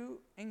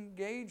 You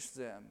engage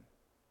them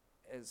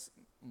as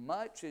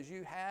much as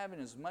you have and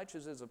as much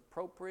as is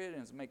appropriate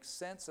and as makes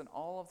sense and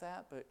all of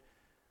that, but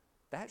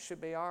that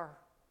should be our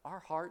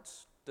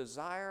heart's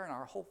desire, and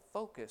our whole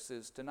focus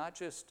is to not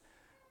just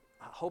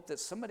hope that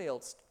somebody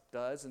else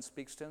does and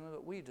speaks to them,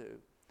 but we do.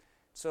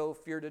 So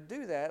if you're to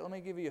do that, let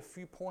me give you a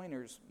few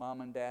pointers,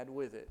 Mom and Dad,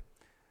 with it.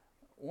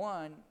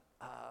 One,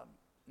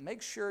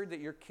 make sure that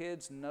your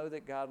kids know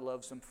that God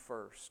loves them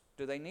first.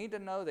 Do they need to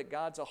know that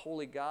God's a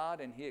holy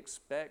God and He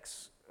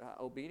expects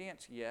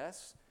obedience?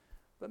 Yes.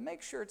 But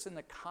make sure it's in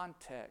the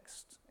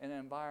context and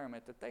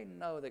environment that they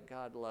know that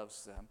God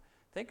loves them.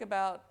 Think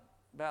about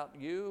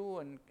you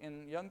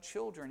and young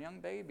children,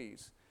 young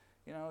babies.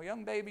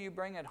 Young baby you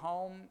bring at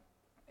home,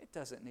 it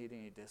doesn't need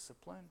any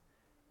discipline.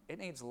 It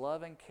needs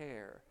love and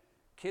care.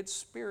 Kids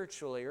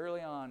spiritually,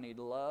 early on, need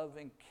love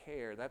and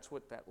care. That's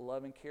what that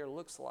love and care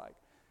looks like.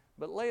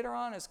 But later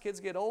on, as kids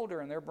get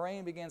older and their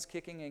brain begins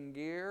kicking in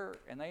gear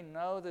and they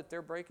know that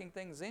they're breaking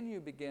things, then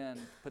you begin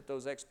to put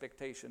those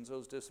expectations,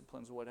 those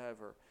disciplines,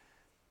 whatever.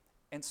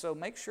 And so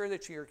make sure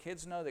that your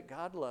kids know that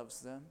God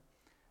loves them.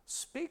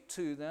 Speak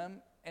to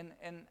them and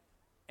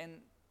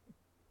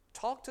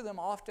talk to them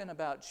often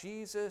about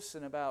Jesus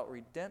and about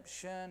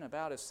redemption,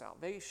 about His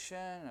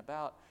salvation,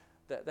 about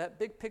that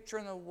big picture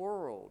in the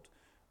world.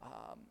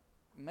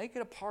 Make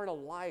it a part of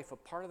life, a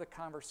part of the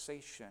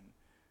conversation.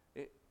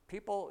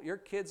 Your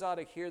kids ought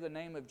to hear the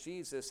name of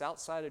Jesus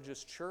outside of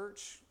just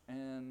church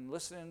and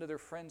listening to their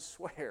friends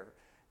swear,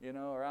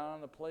 or out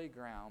on the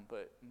playground.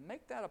 But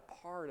make that a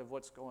part of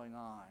what's going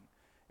on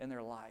in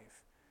their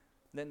life.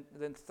 Then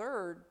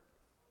third,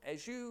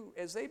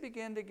 as they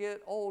begin to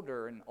get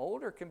older, and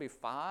older can be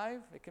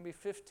 5, it can be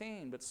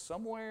 15, but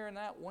somewhere in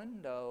that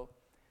window,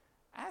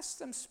 ask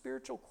them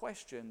spiritual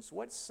questions.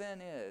 What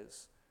sin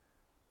is?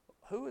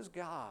 Who is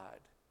God?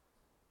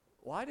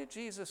 Why did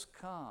Jesus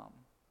come?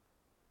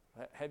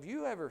 Have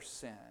you ever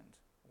sinned?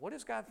 What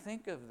does God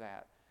think of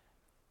that?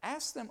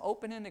 Ask them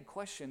open-ended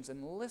questions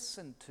and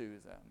listen to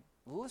them.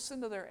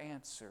 Listen to their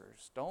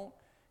answers. Don't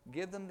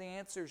give them the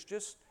answers.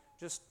 Just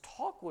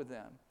talk with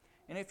them.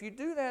 And if you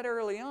do that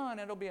early on,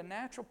 it'll be a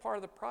natural part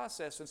of the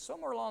process. And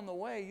somewhere along the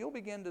way, you'll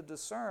begin to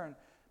discern,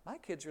 my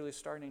kid's really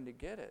starting to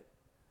get it.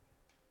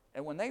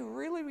 And when they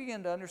really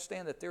begin to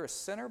understand that they're a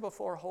sinner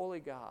before a holy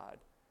God,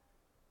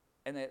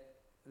 and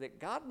that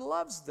God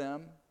loves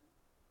them,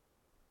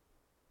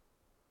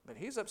 but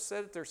He's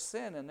upset at their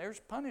sin and there's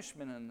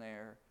punishment in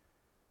there,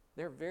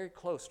 they're very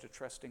close to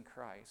trusting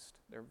Christ.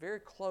 They're very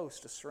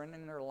close to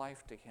surrendering their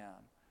life to Him.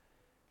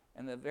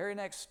 And the very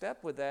next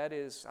step with that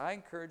is, I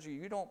encourage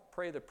you don't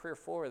pray the prayer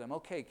for them.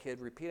 Okay, kid,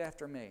 repeat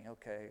after me.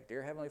 Okay,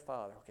 dear Heavenly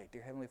Father. Okay,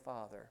 dear Heavenly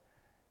Father,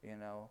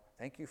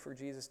 thank you for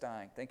Jesus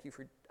dying.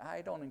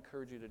 I don't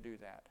encourage you to do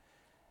that.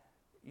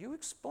 You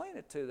explain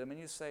it to them and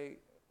you say,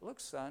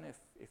 look, son,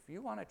 if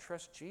you want to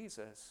trust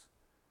Jesus,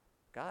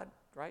 God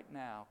right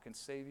now can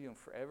save you and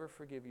forever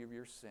forgive you of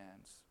your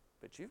sins.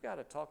 But you've got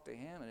to talk to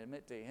Him and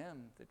admit to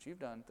Him that you've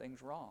done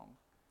things wrong.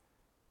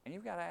 And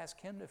you've got to ask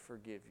Him to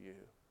forgive you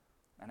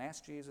and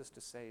ask Jesus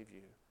to save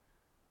you.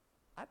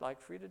 I'd like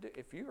for you to do,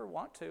 if you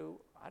want to,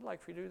 I'd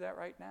like for you to do that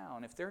right now.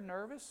 And if they're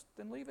nervous,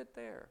 then leave it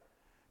there.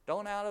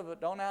 Don't out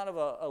of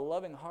a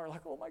loving heart,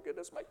 like, oh my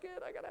goodness, my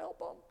kid, I got to help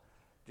them.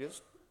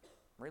 Just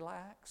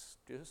relax.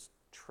 Just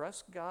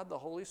trust God, the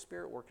Holy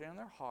Spirit working in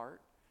their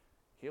heart.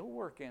 He'll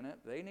work in it.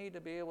 They need to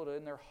be able to,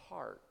 in their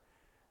heart.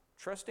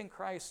 Trusting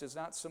Christ is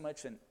not so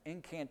much an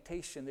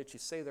incantation that you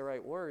say the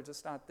right words.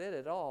 It's not that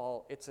at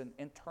all. It's an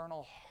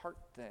internal heart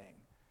thing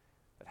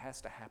that has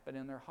to happen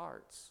in their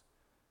hearts.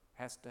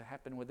 Has to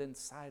happen within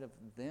inside of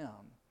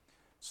them.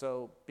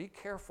 So be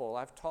careful.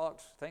 I've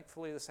talked,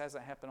 thankfully this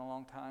hasn't happened in a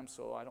long time,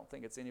 so I don't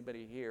think it's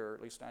anybody here, or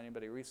at least not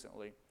anybody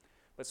recently.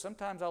 But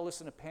sometimes I'll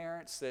listen to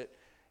parents that,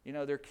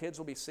 their kids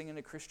will be singing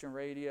the Christian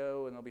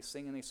radio and they'll be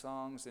singing these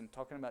songs and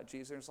talking about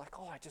Jesus. And it's like,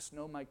 oh, I just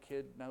know my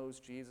kid knows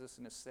Jesus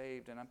and is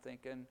saved. And I'm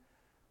thinking,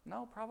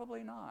 no,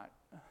 probably not.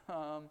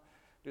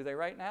 Do they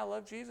right now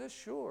love Jesus?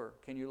 Sure.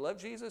 Can you love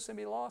Jesus and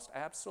be lost?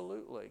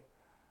 Absolutely.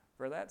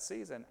 For that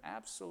season,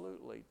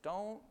 absolutely.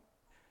 Don't,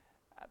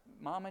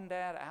 mom and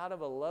dad, out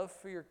of a love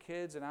for your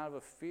kids and out of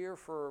a fear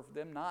for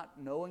them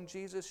not knowing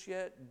Jesus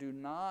yet, do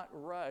not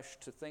rush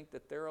to think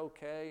that they're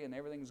okay and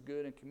everything's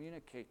good and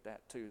communicate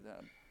that to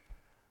them.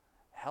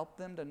 Help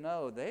them to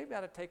know they've got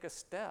to take a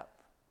step.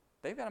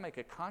 They've got to make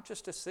a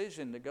conscious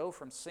decision to go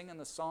from singing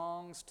the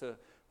songs to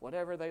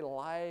whatever they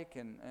like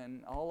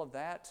and all of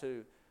that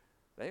to,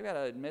 they've got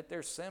to admit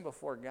their sin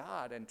before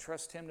God and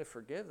trust Him to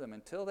forgive them.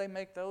 Until they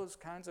make those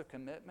kinds of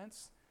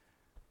commitments,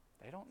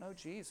 they don't know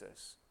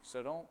Jesus.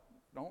 So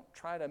don't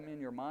try to, in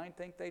your mind,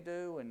 think they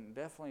do, and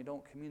definitely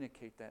don't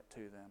communicate that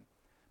to them.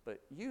 But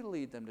you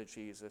lead them to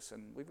Jesus.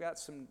 And we've got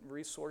some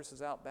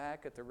resources out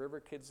back at the River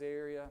Kids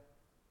area.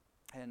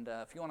 And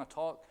if you want to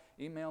talk,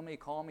 email me,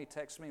 call me,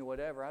 text me,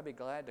 whatever. I'd be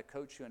glad to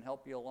coach you and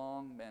help you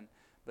along.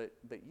 But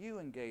you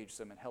engage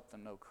them and help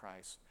them know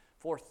Christ.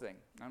 Fourth thing,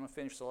 I'm going to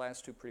finish the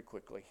last two pretty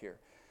quickly here.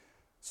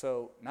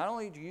 So not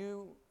only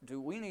do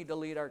we need to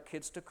lead our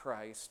kids to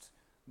Christ,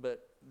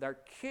 but our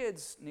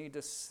kids need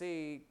to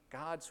see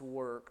God's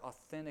work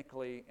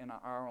authentically in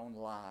our own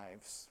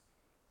lives.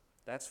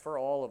 That's for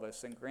all of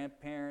us, and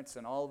grandparents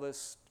and all of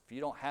us. If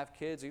you don't have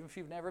kids, even if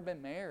you've never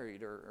been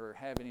married or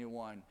have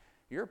anyone,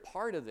 you're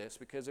part of this,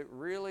 because it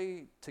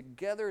really,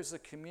 together as a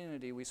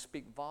community, we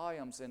speak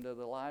volumes into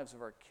the lives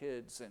of our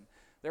kids, and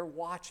they're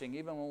watching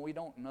even when we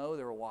don't know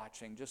they're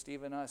watching, just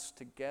even us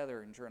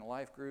together and during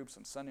life groups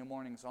and Sunday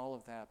mornings, all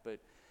of that. But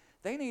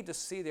they need to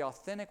see the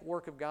authentic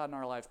work of God in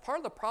our lives. Part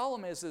of the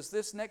problem is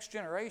this next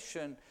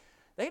generation,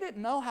 they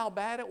didn't know how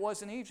bad it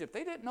was in Egypt.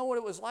 They didn't know what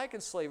it was like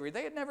in slavery.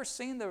 They had never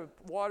seen the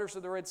waters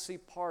of the Red Sea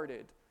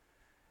parted.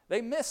 They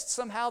missed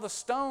somehow the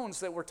stones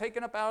that were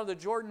taken up out of the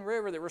Jordan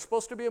River that were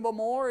supposed to be a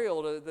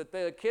memorial that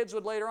the kids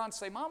would later on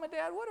say, Mom and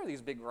Dad, what are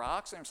these big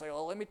rocks? And they're saying,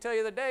 well, let me tell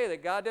you the day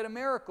that God did a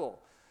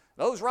miracle.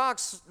 Those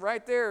rocks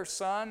right there,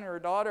 son or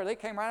daughter, they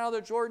came right out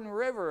of the Jordan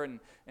River,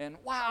 and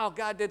wow,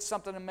 God did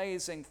something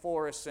amazing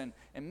for us and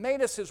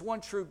made us his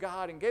one true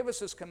God and gave us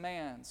his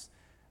commands.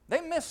 They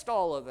missed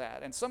all of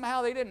that, and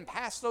somehow they didn't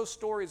pass those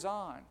stories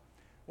on.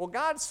 Well,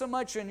 God so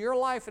much in your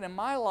life and in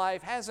my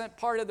life hasn't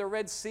parted the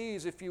Red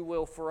Seas, if you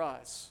will, for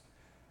us.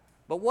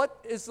 But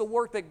what is the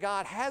work that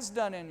God has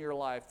done in your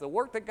life? The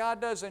work that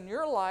God does in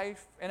your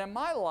life and in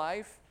my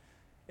life,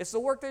 it's the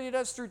work that he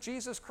does through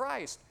Jesus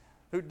Christ,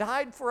 who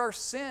died for our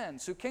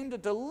sins, who came to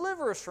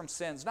deliver us from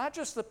sins, not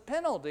just the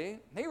penalty.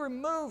 He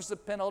removes the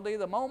penalty.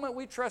 The moment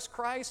we trust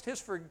Christ, his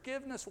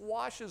forgiveness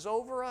washes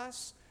over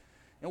us,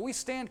 and we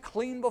stand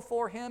clean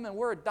before him, and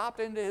we're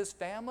adopted into his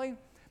family.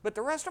 But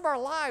the rest of our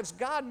lives,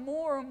 God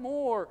more and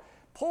more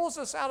pulls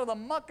us out of the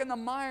muck and the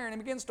mire, and he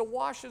begins to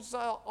wash us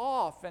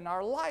off, and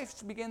our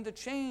lives begin to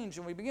change,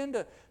 and we begin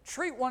to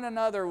treat one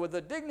another with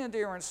the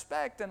dignity and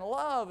respect and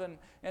love,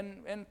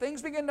 and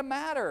things begin to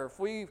matter. If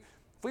we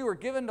were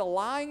given to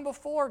lying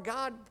before,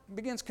 God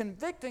begins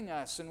convicting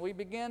us, and we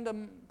begin to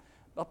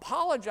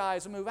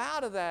apologize and move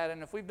out of that.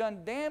 And if we've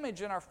done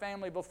damage in our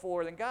family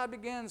before, then God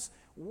begins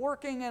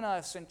working in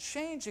us and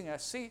changing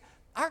us. See,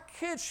 our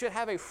kids should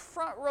have a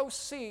front row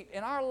seat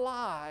in our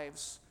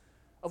lives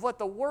of what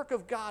the work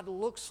of God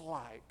looks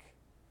like.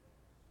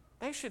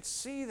 They should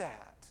see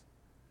that.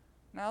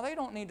 Now, they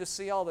don't need to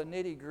see all the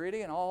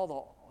nitty-gritty and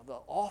all the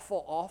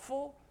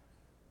awful.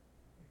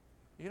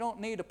 You don't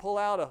need to pull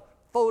out a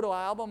photo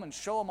album and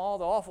show them all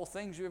the awful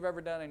things you've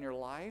ever done in your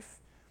life.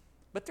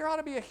 But there ought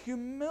to be a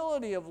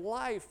humility of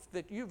life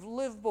that you've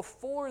lived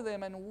before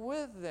them and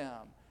with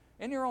them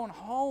in your own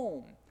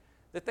home,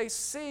 that they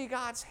see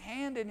God's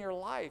hand in your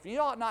life. You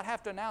ought not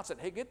have to announce it.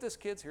 Hey, get this,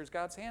 kids, here's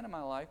God's hand in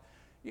my life.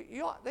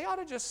 They ought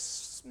to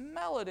just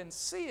smell it and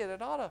see it.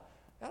 It ought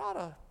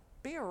to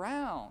be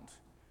around.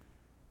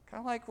 Kind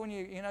of like when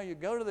you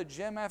go to the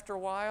gym after a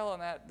while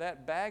and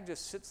that bag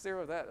just sits there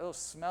with that little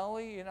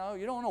smelly, you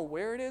don't know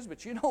where it is,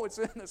 but you know it's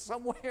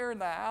somewhere in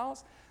the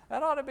house.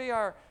 That ought to be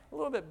a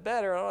little bit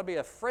better. It ought to be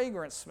a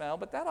fragrant smell,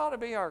 but that ought to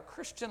be our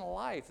Christian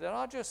life.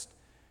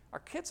 Our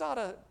kids ought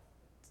to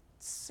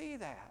see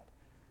that.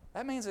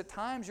 That means at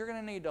times you're going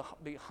to need to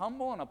be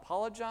humble and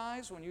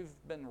apologize when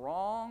you've been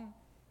wrong.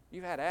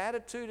 You've had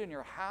attitude in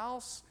your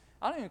house.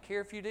 I don't even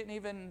care if you didn't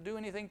even do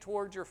anything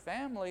towards your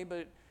family,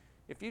 but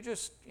if you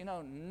just,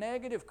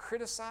 negative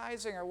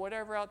criticizing or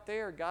whatever out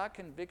there, God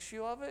convicts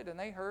you of it and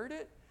they heard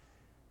it,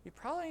 you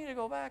probably need to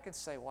go back and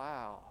say,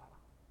 wow,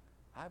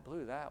 I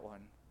blew that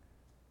one.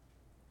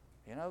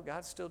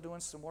 God's still doing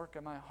some work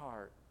in my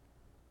heart.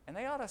 And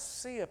they ought to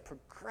see a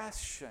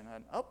progression,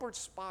 an upward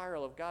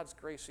spiral of God's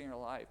grace in your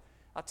life.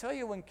 I'll tell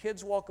you, when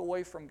kids walk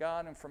away from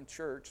God and from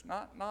church,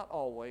 not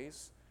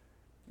always,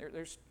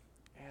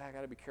 I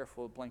got to be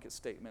careful with blanket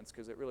statements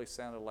because it really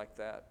sounded like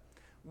that.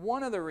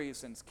 One of the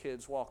reasons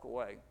kids walk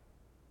away,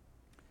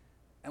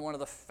 and one of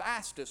the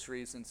fastest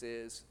reasons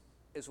is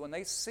when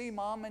they see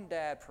mom and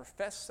dad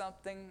profess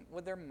something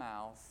with their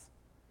mouth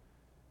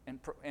and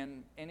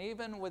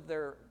even with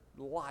their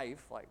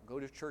life, like go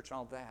to church and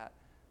all that,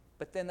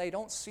 but then they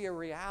don't see a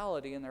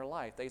reality in their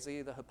life. They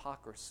see the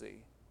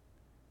hypocrisy.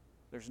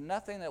 There's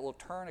nothing that will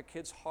turn a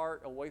kid's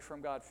heart away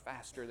from God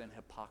faster than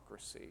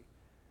hypocrisy.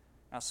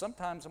 Now,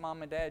 sometimes,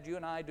 mom and dad, you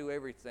and I do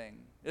everything.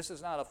 This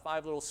is not a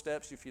 5 little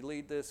steps. If you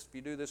lead this, if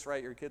you do this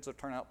right, your kids will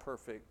turn out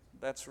perfect.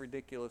 That's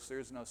ridiculous.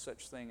 There's no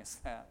such thing as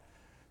that.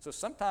 So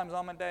sometimes,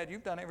 mom and dad,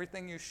 you've done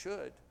everything you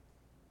should,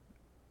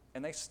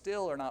 and they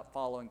still are not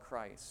following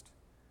Christ.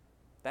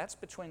 That's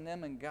between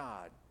them and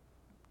God.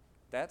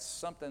 That's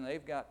something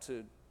they've got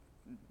to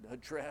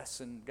address,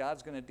 and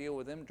God's going to deal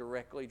with them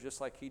directly, just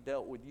like he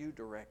dealt with you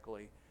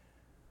directly.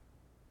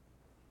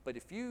 But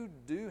if you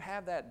do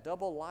have that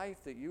double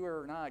life, that you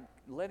are not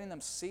letting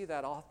them see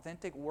that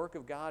authentic work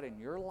of God in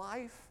your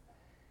life,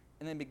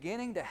 and then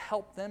beginning to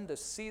help them to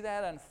see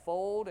that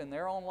unfold in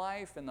their own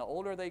life, and the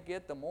older they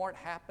get, the more it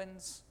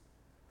happens,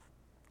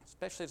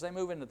 especially as they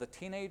move into the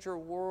teenager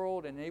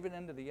world and even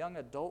into the young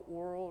adult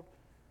world,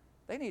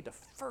 they need to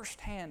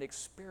firsthand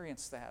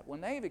experience that.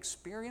 When they've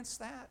experienced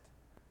that,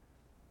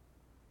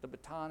 the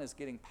baton is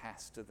getting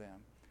passed to them.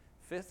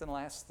 Fifth and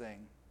last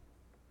thing,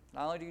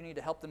 not only do you need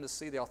to help them to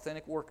see the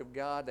authentic work of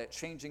God, that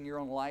changing your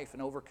own life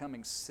and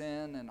overcoming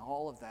sin and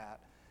all of that,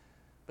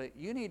 but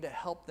you need to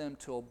help them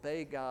to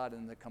obey God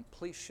in the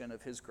completion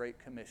of his Great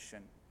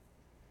Commission.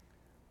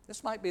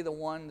 This might be the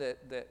one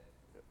that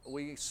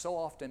we so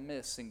often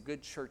miss in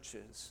good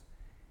churches,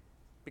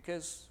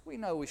 because we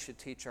know we should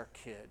teach our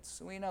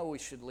kids. We know we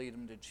should lead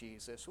them to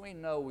Jesus. We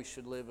know we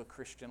should live a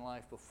Christian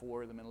life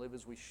before them and live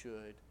as we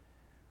should.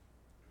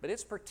 But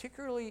it's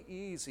particularly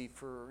easy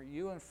for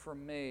you and for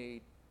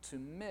me to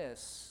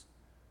miss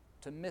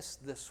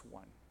this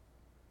one.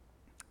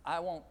 I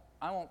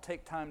won't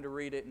take time to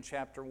read it in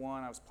chapter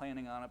 1. I was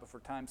planning on it, but for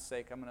time's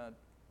sake, I'm going to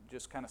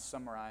just kind of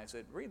summarize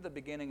it. Read the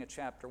beginning of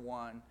chapter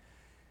 1.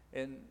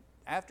 And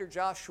after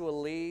Joshua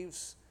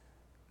leaves,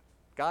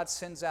 God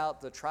sends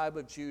out the tribe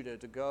of Judah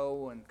to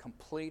go and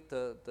complete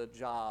the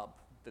job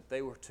that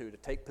they were to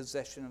take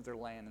possession of their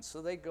land. And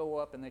so they go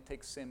up and they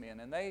take Simeon.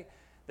 And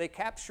They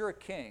capture a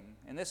king,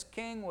 and this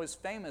king was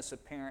famous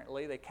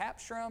apparently. They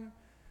capture him,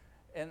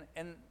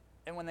 and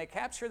when they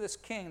capture this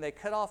king, they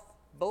cut off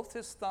both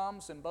his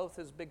thumbs and both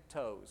his big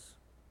toes.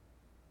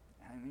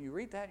 And you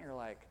read that and you're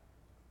like,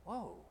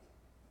 whoa,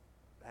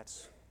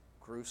 that's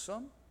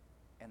gruesome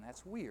and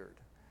that's weird.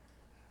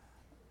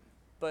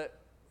 But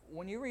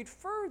when you read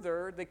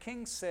further, the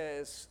king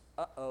says,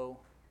 uh-oh,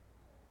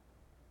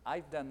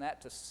 I've done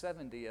that to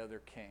 70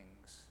 other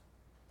kings.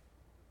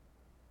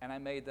 And I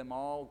made them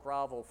all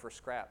grovel for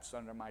scraps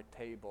under my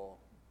table.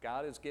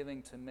 God is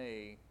giving to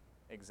me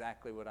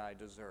exactly what I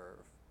deserve.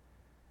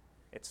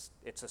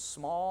 It's a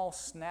small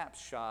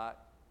snapshot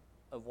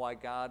of why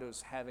God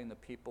was having the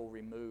people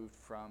removed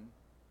from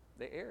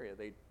the area.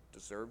 They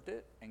deserved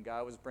it, and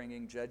God was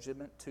bringing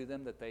judgment to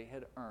them that they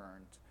had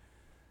earned.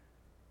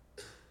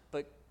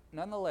 But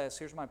nonetheless,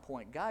 here's my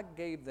point. God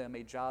gave them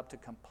a job to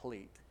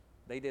complete.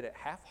 They did it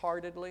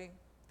half-heartedly,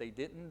 they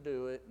didn't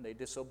do it, and they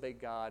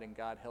disobeyed God, and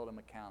God held them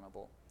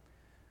accountable.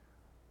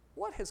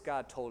 What has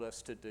God told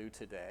us to do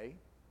today?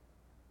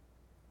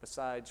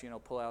 Besides,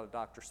 pull out a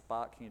Dr.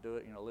 Spock, can you do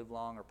it? Live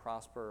long or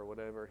prosper or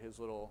whatever, his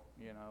little,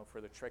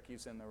 for the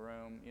Trekkies in the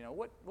room.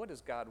 What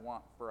does God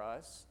want for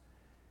us?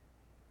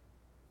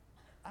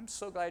 I'm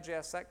so glad you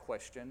asked that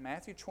question.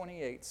 Matthew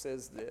 28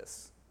 says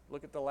this.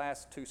 Look at the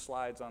last two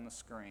slides on the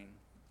screen,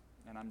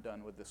 and I'm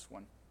done with this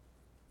one.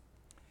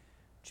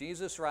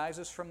 Jesus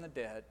rises from the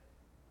dead,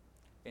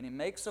 and he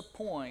makes a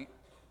point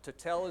to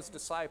tell his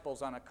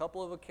disciples on a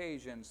couple of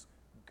occasions,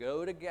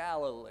 go to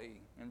Galilee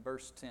in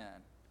verse 10.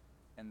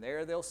 And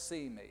there they'll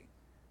see me.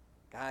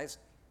 Guys,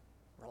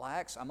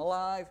 relax, I'm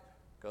alive.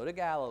 Go to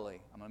Galilee.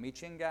 I'm going to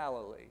meet you in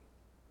Galilee.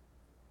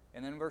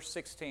 And then verse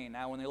 16,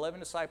 now when the 11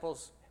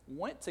 disciples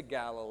went to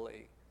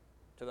Galilee,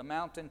 to the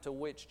mountain to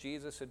which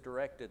Jesus had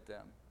directed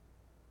them,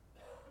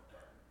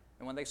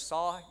 and when they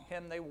saw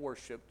him, they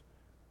worshiped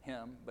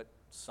him, but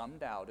some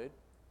doubted.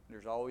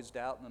 There's always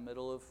doubt in the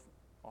middle of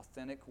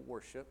authentic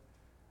worship.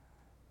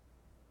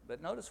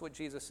 But notice what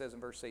Jesus says in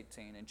verse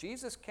 18. And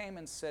Jesus came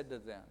and said to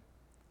them,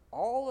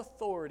 all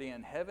authority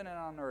in heaven and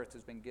on earth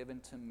has been given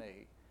to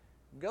me.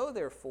 Go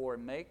therefore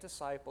and make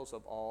disciples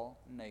of all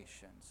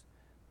nations,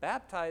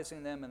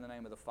 baptizing them in the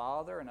name of the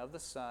Father and of the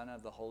Son and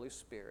of the Holy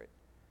Spirit,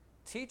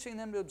 teaching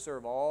them to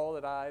observe all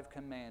that I have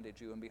commanded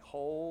you. And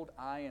behold,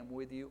 I am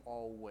with you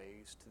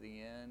always to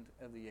the end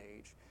of the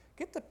age.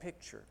 Get the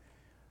picture.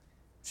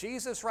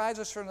 Jesus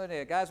rises from the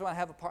dead. Guys, want to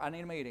have I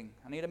need a meeting.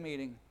 I need a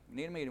meeting. We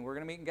need a meeting. We're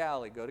going to meet in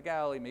Galilee. Go to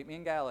Galilee. Meet me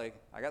in Galilee.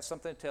 I got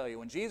something to tell you.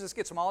 When Jesus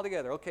gets them all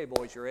together, okay,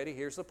 boys, you ready?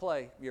 Here's the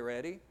play. You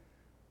ready?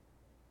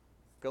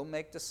 Go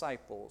make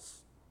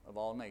disciples of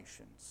all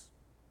nations.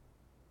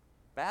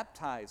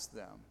 Baptize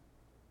them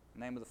in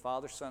the name of the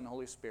Father, Son, and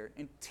Holy Spirit,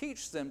 and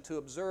teach them to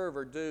observe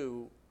or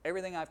do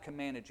everything I've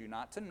commanded you,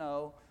 not to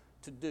know,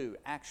 to do,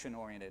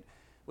 action-oriented.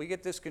 We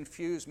get this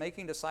confused.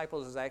 Making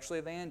disciples is actually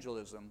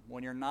evangelism.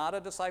 When you're not a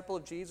disciple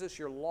of Jesus,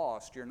 you're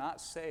lost. You're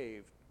not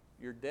saved.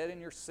 You're dead in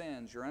your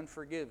sins. You're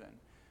unforgiven.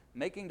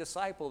 Making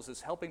disciples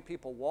is helping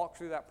people walk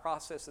through that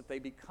process that they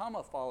become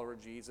a follower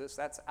of Jesus.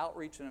 That's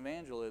outreach and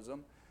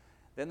evangelism.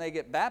 Then they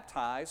get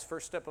baptized,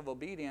 first step of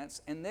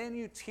obedience, and then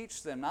you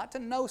teach them not to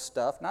know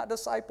stuff, not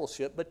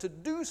discipleship, but to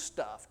do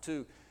stuff,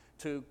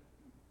 to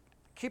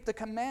keep the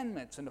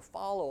commandments and to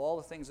follow all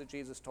the things that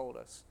Jesus told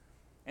us.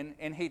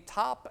 And he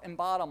top and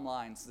bottom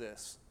lines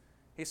this.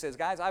 He says,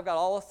 guys, I've got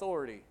all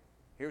authority.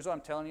 Here's what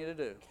I'm telling you to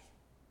do.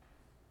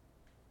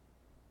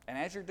 And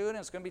as you're doing it,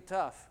 it's going to be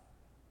tough.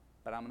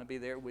 But I'm going to be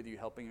there with you,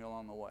 helping you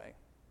along the way.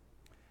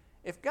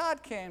 If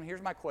God came,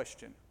 here's my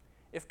question.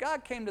 If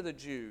God came to the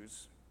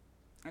Jews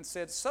and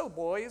said, so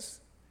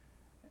boys,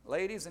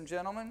 ladies and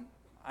gentlemen,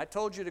 I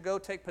told you to go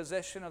take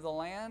possession of the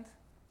land,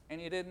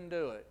 and you didn't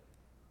do it.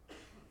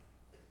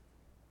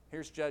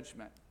 Here's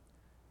judgment.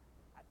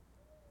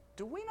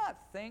 Do we not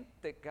think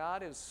that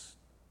God is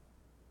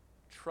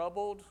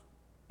troubled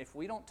if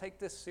we don't take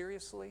this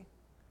seriously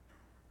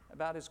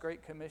about his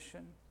Great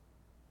Commission?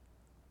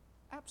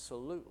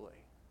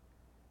 Absolutely.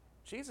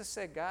 Jesus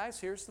said, guys,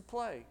 here's the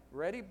play.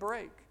 Ready,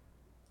 break.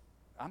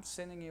 I'm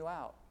sending you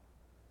out.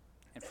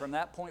 And from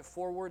that point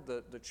forward,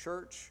 the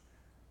church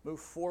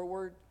moved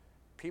forward.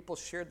 People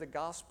shared the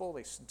gospel.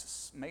 They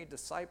made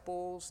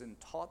disciples and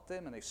taught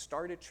them, and they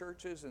started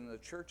churches, and the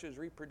churches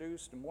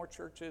reproduced and more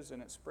churches,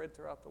 and it spread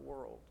throughout the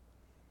world.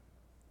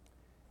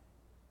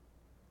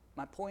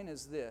 My point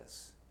is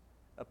this.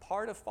 A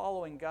part of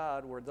following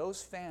God were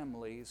those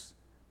families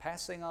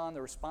passing on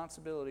the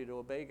responsibility to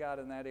obey God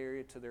in that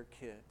area to their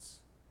kids.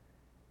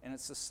 And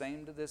it's the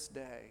same to this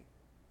day.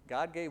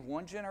 God gave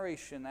one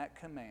generation that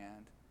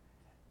command,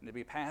 and to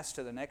be passed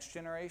to the next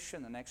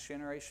generation, the next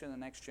generation, the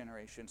next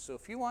generation. So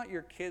if you want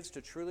your kids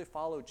to truly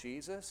follow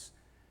Jesus,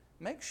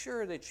 make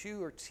sure that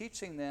you are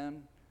teaching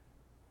them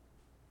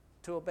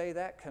to obey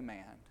that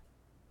command.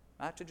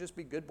 Not to just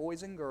be good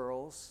boys and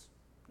girls,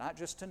 not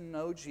just to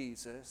know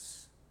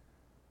Jesus,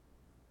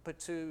 but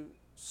to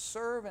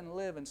serve and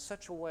live in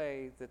such a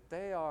way that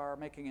they are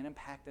making an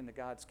impact into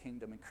God's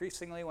kingdom.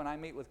 Increasingly, when I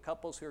meet with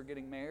couples who are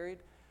getting married,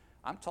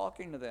 I'm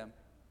talking to them.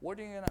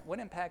 what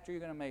impact are you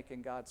going to make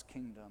in God's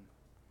kingdom?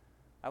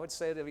 I would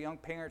say to young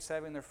parents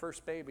having their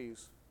first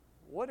babies,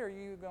 what are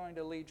you going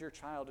to lead your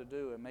child to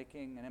do in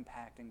making an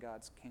impact in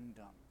God's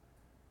kingdom?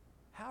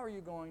 How are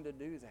you going to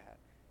do that?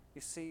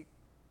 You see,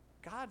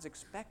 God's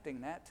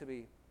expecting that to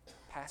be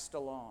passed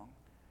along.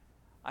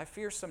 I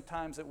fear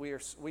sometimes that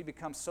we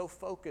become so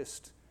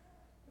focused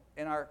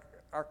in our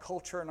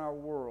culture and our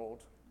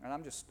world, and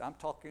I'm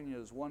talking to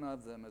you as one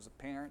of them, as a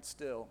parent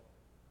still.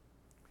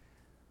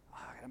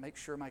 I got to make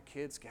sure my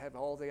kids have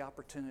all the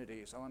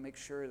opportunities. I want to make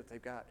sure that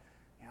they've got,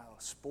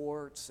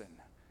 sports, and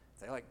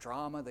if they like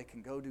drama, they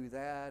can go do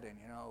that, and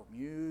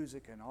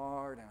music and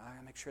art, and I got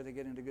to make sure they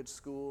get into good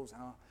schools,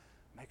 and I'll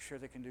make sure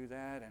they can do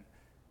that,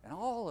 and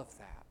all of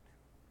that.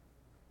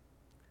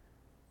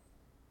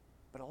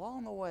 But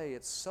along the way,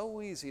 it's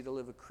so easy to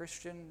live a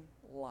Christian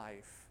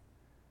life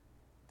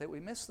that we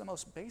miss the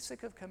most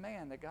basic of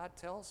command that God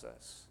tells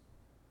us.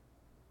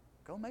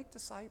 Go make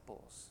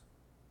disciples.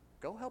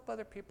 Go help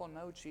other people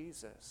know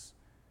Jesus,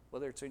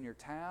 whether it's in your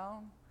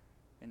town,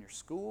 in your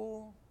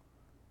school,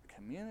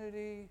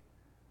 community,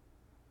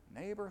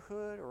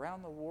 neighborhood,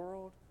 around the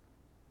world.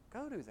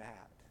 Go do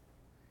that.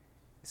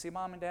 You see,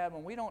 Mom and Dad,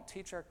 when we don't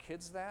teach our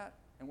kids that,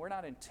 and we're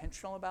not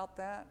intentional about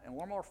that, and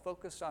we're more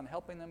focused on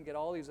helping them get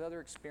all these other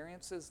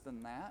experiences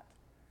than that,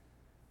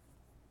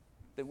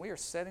 then we are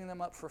setting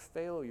them up for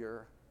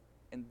failure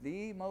in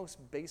the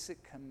most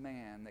basic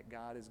command that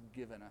God has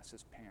given us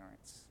as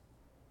parents.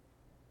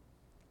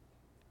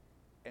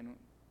 And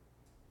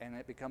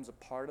it becomes a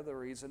part of the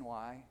reason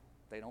why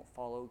they don't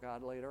follow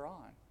God later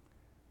on.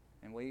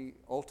 And we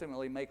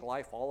ultimately make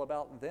life all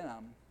about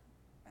them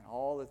and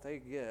all that they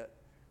get,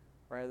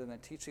 rather than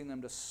teaching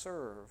them to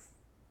serve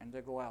and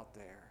to go out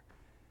there.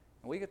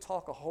 And we could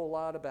talk a whole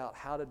lot about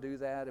how to do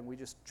that, and we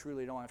just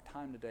truly don't have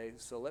time today.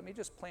 So let me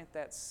just plant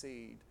that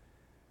seed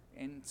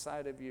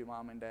inside of you,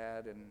 Mom and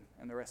Dad,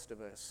 and the rest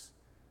of us.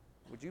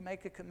 Would you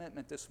make a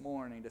commitment this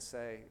morning to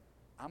say,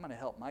 I'm going to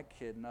help my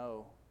kid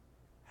know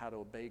how to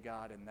obey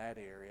God in that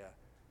area?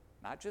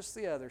 Not just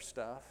the other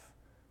stuff,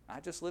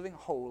 not just living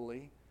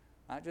holy,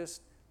 not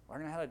just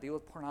learning how to deal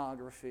with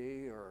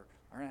pornography, or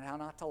learning how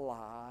not to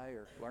lie,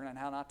 or learning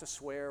how not to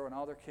swear when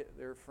all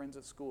their friends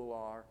at school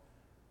are,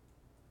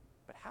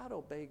 but how to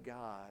obey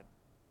God.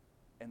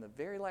 And the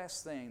very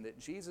last thing that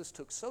Jesus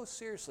took so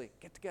seriously,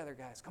 get together,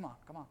 guys, come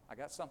on, I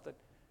got something.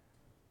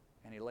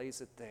 And he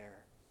lays it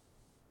there.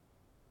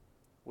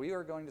 We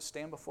are going to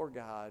stand before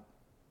God,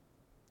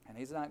 and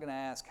he's not going to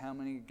ask how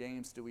many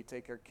games do we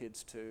take our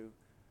kids to,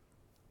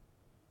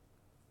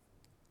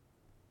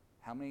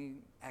 how many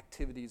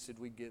activities did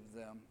we give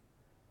them.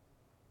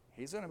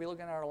 He's going to be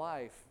looking at our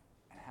life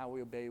and how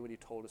we obey what he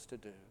told us to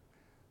do.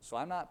 So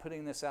I'm not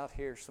putting this out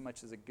here so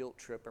much as a guilt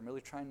trip. I'm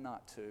really trying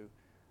not to.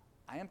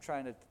 I am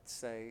trying to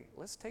say,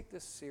 let's take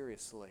this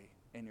seriously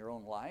in your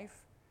own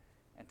life,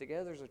 and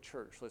together as a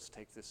church, let's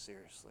take this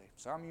seriously.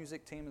 So our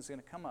music team is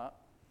going to come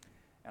up,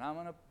 and I'm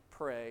going to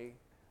pray,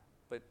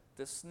 but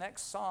this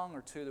next song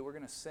or two that we're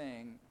going to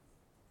sing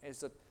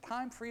is a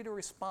time for you to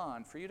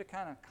respond, for you to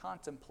kind of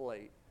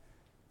contemplate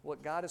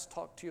what God has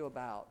talked to you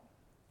about.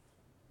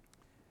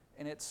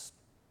 And it's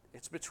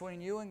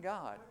between you and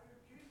God.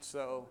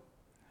 So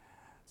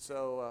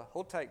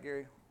hold tight,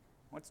 Gary.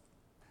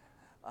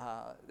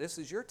 This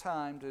is your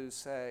time to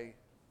say,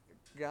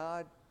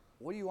 God,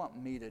 what do you want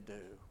me to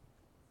do?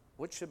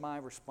 What should my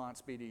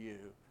response be to you?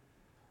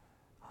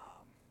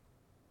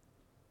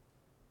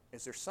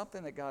 Is there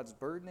something that God's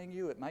burdening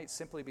you? It might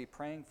simply be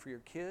praying for your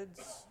kids.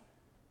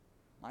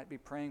 It might be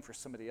praying for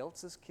somebody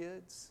else's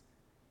kids.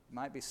 It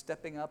might be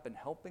stepping up and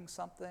helping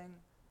something.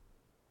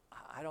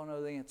 I don't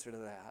know the answer to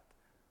that.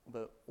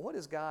 But what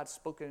has God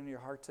spoken in your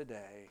heart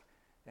today?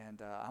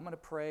 And I'm going to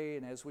pray,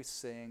 and as we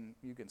sing,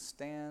 you can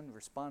stand,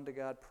 respond to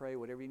God, pray,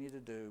 whatever you need to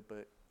do,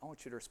 but I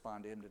want you to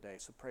respond to him today.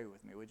 So pray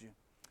with me, would you?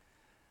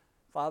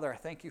 Father, I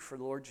thank you for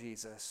Lord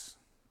Jesus.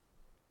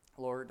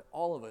 Lord,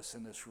 all of us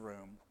in this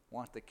room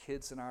want the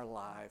kids in our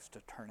lives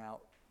to turn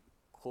out,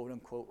 quote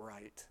unquote,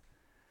 right.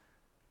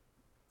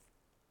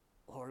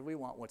 Lord, we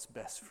want what's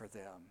best for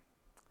them.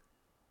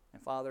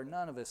 And Father,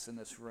 none of us in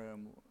this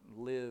room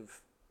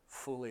live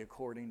fully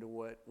according to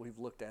what we've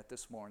looked at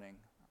this morning.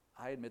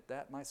 I admit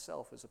that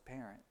myself as a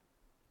parent.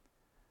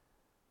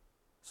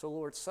 So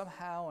Lord,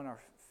 somehow in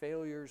our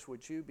failures,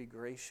 would you be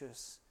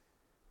gracious?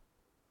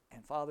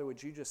 And Father,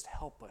 would you just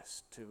help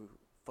us to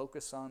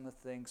focus on the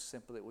things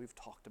simply that we've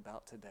talked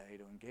about today,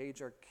 to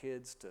engage our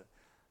kids, to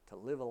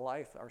live a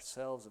life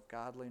ourselves of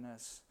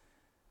godliness,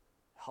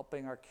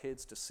 helping our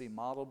kids to see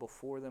modeled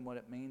before them what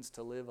it means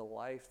to live a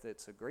life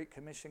that's a Great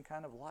Commission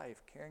kind of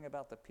life, caring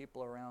about the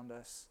people around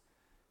us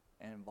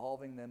and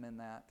involving them in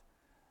that.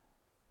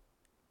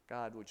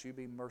 God, would you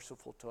be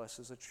merciful to us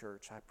as a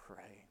church, I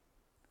pray.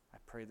 I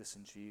pray this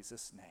in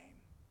Jesus'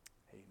 name.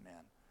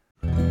 Amen.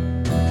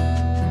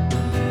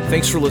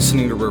 Thanks for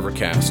listening to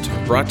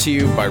Rivercast, brought to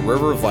you by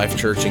River of Life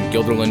Church in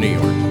Guilderland, New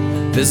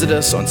York. Visit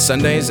us on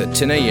Sundays at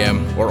 10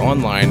 a.m. or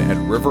online at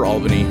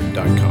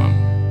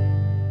riveralbany.com.